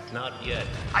hit! Not yet.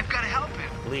 I've got to help him.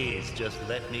 Please, just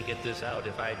let me get this out.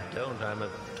 If I don't, I'm a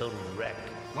total wreck.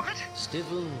 What?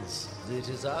 Stiffens, it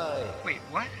is I. Wait,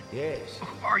 what? Yes.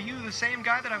 Are you the same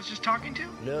guy that I was just talking to?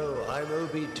 No, I'm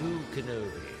Obi-2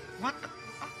 Kenobi. What the fuck?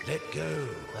 Let go.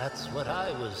 That's what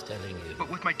I was telling you.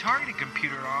 But with my targeting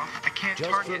computer off, I can't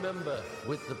target... Just remember,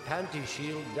 with the panty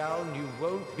shield down, you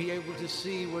won't be able to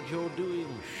see what you're doing.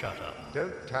 Shut up.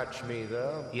 Don't touch me,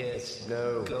 though. Yes.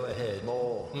 No. Go ahead.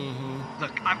 More.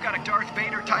 Look, I've got a Darth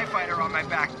Vader TIE fighter on my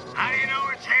back. How do you know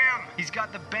it's him? He's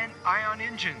got the bent ion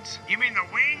engines. You mean the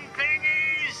wing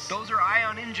thingies? Those are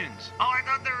ion engines. Oh, I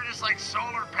thought they were just like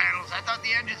solar panels. I thought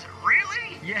the engines...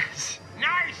 Really? Yes.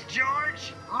 Nice,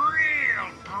 George. Real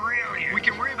brilliant. We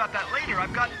can worry about that later.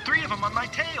 I've got 3 of them on my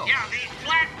tail. Yeah, the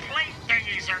flat plate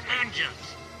thingies are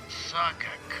engines. Suck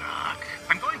a cock.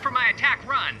 I'm going for my attack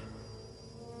run.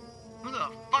 Who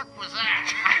the fuck was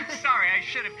that? I'm sorry, I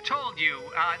should have told you.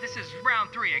 This is Brown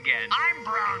 3 again. I'm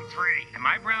Brown 3. Am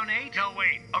I Brown 8? No,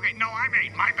 wait. Okay, no, I'm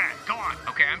 8. My bad. Go on.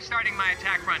 Okay, I'm starting my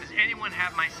attack run. Does anyone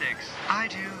have my 6? I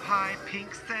do. Hi,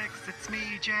 Pink 6. It's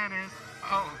me, Janice.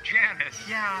 Oh, Janice.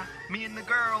 Yeah, me and the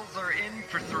girls are in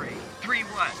for 3. 3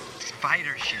 what?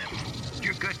 Fighter ships.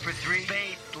 You're good for 3?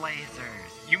 Space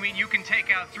lasers. You mean you can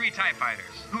take out 3 TIE fighters?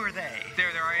 Who are they?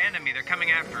 They're our enemy. They're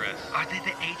coming after us. Are they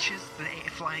the H's? The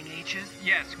flying H's?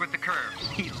 Yes, with the curves.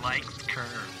 He likes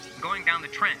curves. Going down the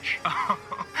trench. Oh,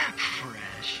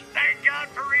 fresh. Thank God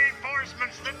for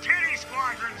reinforcements. The titty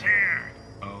squadron's here.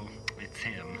 Oh, it's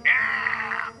him.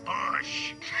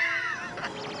 Bush.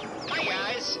 Hi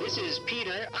guys, this is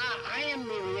Peter. I am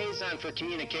the liaison liaison for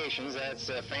communications. That's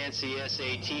a fancy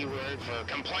SAT word for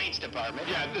complaints department.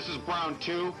 Yeah, this is Round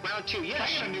 2. Round 2, yes. Can I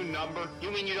get a new number?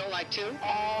 You mean you don't like 2?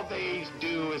 All they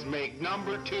do is make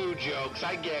number 2 jokes.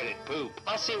 I get it. Poop.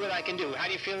 I'll see what I can do. How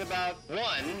do you feel about 1?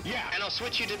 Yeah. And I'll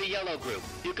switch you to the yellow group.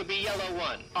 You could be yellow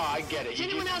 1. Oh, I get it. Does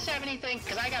anyone else have anything?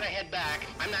 Because I got to head back.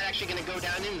 I'm not actually going to go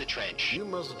down in the trench. You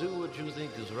must do what you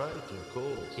think is right, of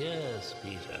course. Yes,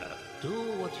 Peter. Do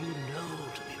what you know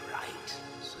to be right.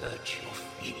 Search your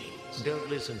feelings. Don't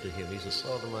listen to him. He's a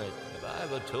sodomite. Have I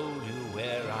ever told you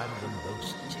where I'm the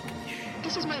most ticklish?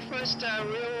 This is my first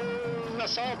real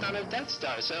assault on a Death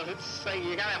Star, so it's like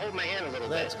you gotta hold my hand a little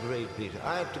That's bit. great, Peter.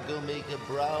 I have to go make a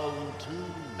brown too.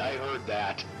 I heard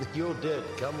that. You're dead.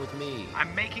 Come with me.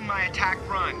 I'm making my attack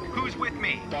run. Who's with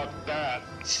me? Fuck that.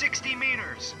 60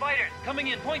 meters. Fighters, coming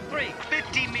in, point 3.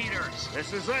 50 meters.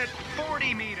 This is it.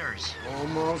 40 meters.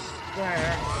 Almost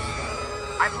there.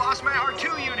 I've lost my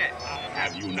R2 unit.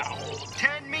 Have you now?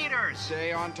 10 meters.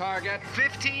 Stay on target.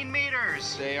 15 meters.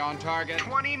 Stay on target.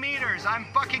 20 meters. I'm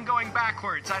fucking going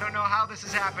backwards. I don't know how this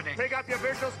is happening. Pick up your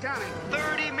visuals, counting.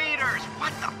 30 meters.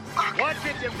 What the fuck? Watch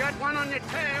it, you've got one on your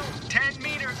tail. 10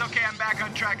 meters. Okay, I'm back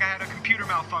on track. I had a computer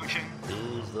malfunction.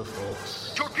 Who's the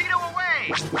fox? Torpedo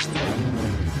away!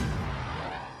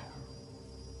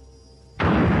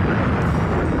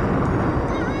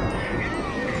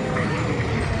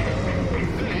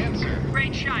 Good answer.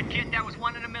 Great shot, kid. That was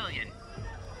 1 in a million.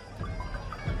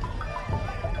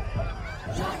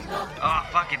 Oh, I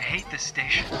fucking hate this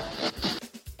station.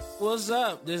 What's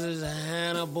up? This is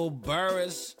Hannibal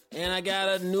Buress, and I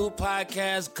got a new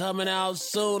podcast coming out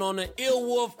soon on the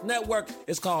Earwolf Network.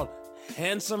 It's called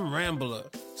Handsome Rambler.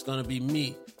 It's gonna be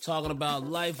me talking about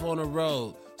life on the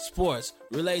road, sports,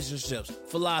 relationships,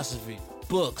 philosophy,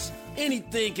 books.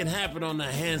 Anything can happen on the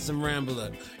Handsome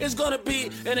Rambler. It's gonna be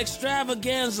an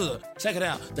extravaganza. Check it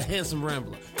out, the Handsome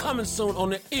Rambler. Coming soon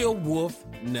on the Earwolf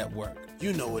Network.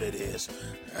 You know what it is.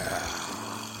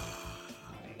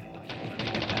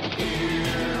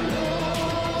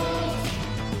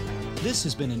 This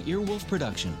has been an Earwolf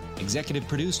production, executive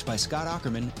produced by Scott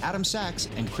Ackerman, Adam Sachs,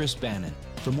 and Chris Bannon.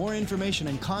 For more information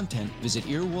and content, visit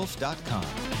earwolf.com.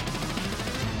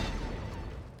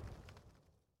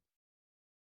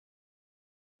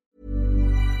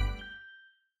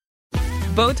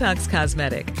 Botox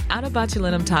Cosmetic, out of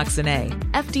botulinum toxin A,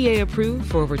 FDA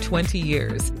approved for over 20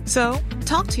 years. So,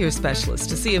 talk to your specialist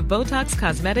to see if Botox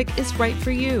Cosmetic is right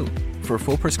for you. For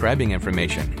full prescribing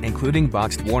information, including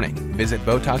boxed warning, visit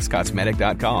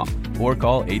BotoxCosmetic.com or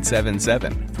call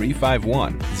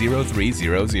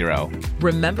 877-351-0300.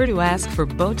 Remember to ask for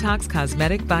Botox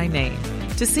Cosmetic by name.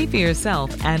 To see for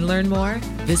yourself and learn more,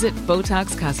 visit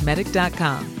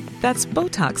BotoxCosmetic.com. That's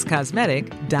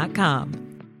BotoxCosmetic.com.